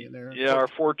 something in there. Yeah, our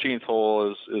 14th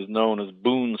hole is known as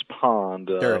Boone's Pond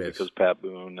because Pat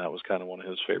Boone, that was kind of one of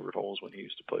his favorite holes when he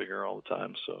used to play here all the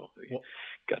time. So he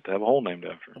got to have a hole named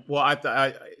after him. Well,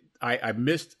 I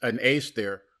missed an ace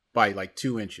there by like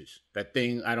 2 inches. That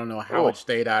thing, I don't know how it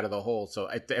stayed out of the hole. So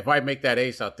if I make that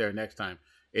ace out there next time,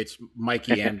 it's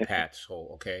Mikey and Pat's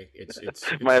hole, okay? It's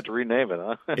might have to rename it,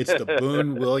 huh? It's the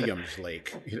Boone Williams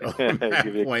Lake. You know, from that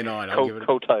point on, I'll give it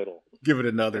co-title. Give it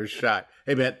another shot.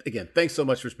 Hey, man, again, thanks so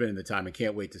much for spending the time, and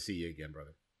can't wait to see you again,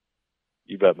 brother.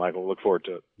 You bet, Michael. Look forward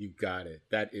to it. You got it.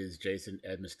 That is Jason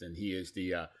Edmiston. He is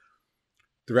the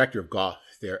director of golf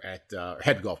there at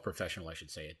head golf professional, I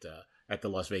should say, at the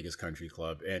Las Vegas Country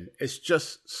Club. And it's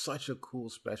just such a cool,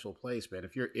 special place, man.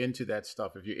 If you're into that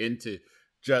stuff, if you're into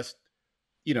just,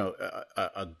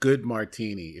 a good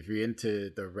martini, if you're into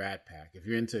the Rat Pack, if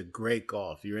you're into great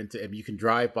golf, and you can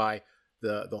drive by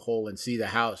the hole and see the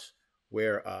house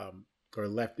where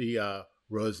Lefty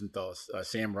Rosenthal,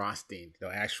 Sam Rothstein,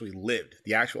 actually lived,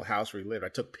 the actual house where he lived. I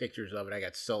took pictures of it. I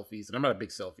got selfies, and I'm not a big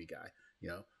selfie guy,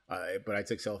 but I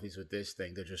took selfies with this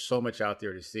thing. There's just so much out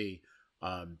there to see.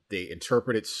 They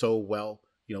interpret it so well,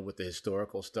 with the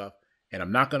historical stuff. And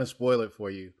I'm not going to spoil it for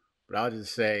you, but I'll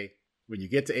just say, when you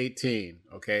get to 18,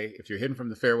 okay, if you're hitting from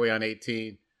the fairway on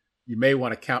 18, you may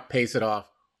want to pace it off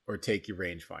or take your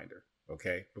rangefinder,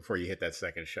 okay, before you hit that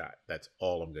second shot. That's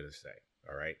all I'm going to say,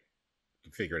 all right?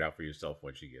 You can figure it out for yourself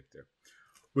once you get there.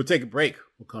 We'll take a break.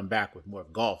 We'll come back with more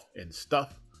golf and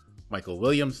stuff. Michael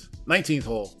Williams, 19th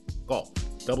hole, golf,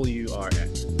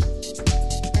 WRX.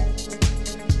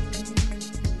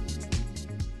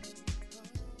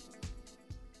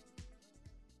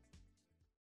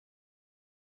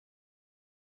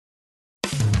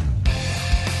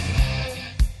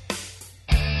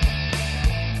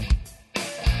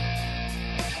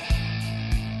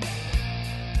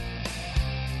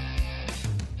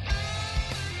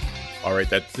 All right,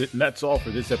 that's it, and that's all for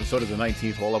this episode of the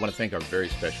 19th Hole. I want to thank our very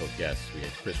special guests. We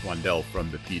had Chris Wandell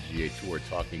from the PGA Tour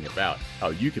talking about how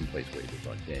you can place wagers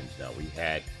on games. Now, we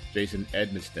had Jason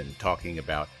Edmiston talking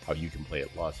about how you can play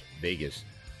at Las Vegas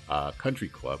Country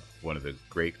Club, one of the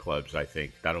great clubs, I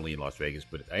think, not only in Las Vegas,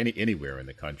 but anywhere in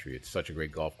the country. It's such a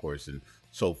great golf course and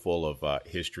so full of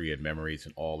history and memories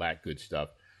and all that good stuff.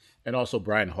 And also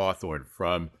Brian Hawthorne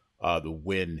from the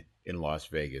Wynn in Las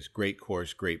Vegas. Great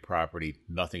course, great property,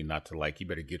 nothing not to like. You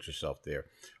better get yourself there.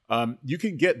 You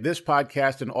can get this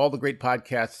podcast and all the great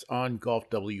podcasts on Golf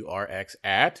WRX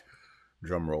at,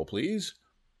 drumroll please,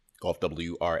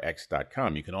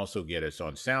 golfwrx.com. You can also get us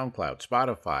on SoundCloud,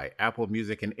 Spotify, Apple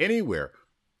Music, and anywhere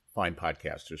fine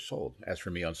podcasts are sold. As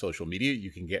for me on social media, you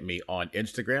can get me on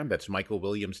Instagram. That's Michael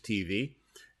Williams TV.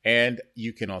 And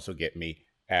you can also get me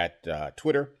at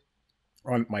Twitter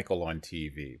on Michael on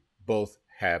TV. Both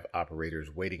have operators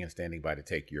waiting and standing by to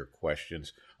take your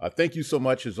questions. Thank you so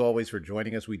much, as always, for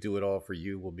joining us. We do it all for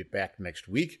you. We'll be back next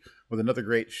week with another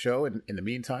great show. And in the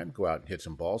meantime, go out and hit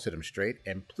some balls, hit them straight.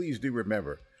 And please do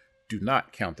remember, do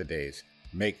not count the days.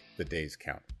 Make the days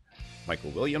count.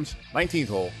 Michael Williams, 19th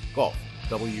Hole, Golf,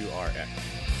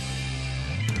 WRX.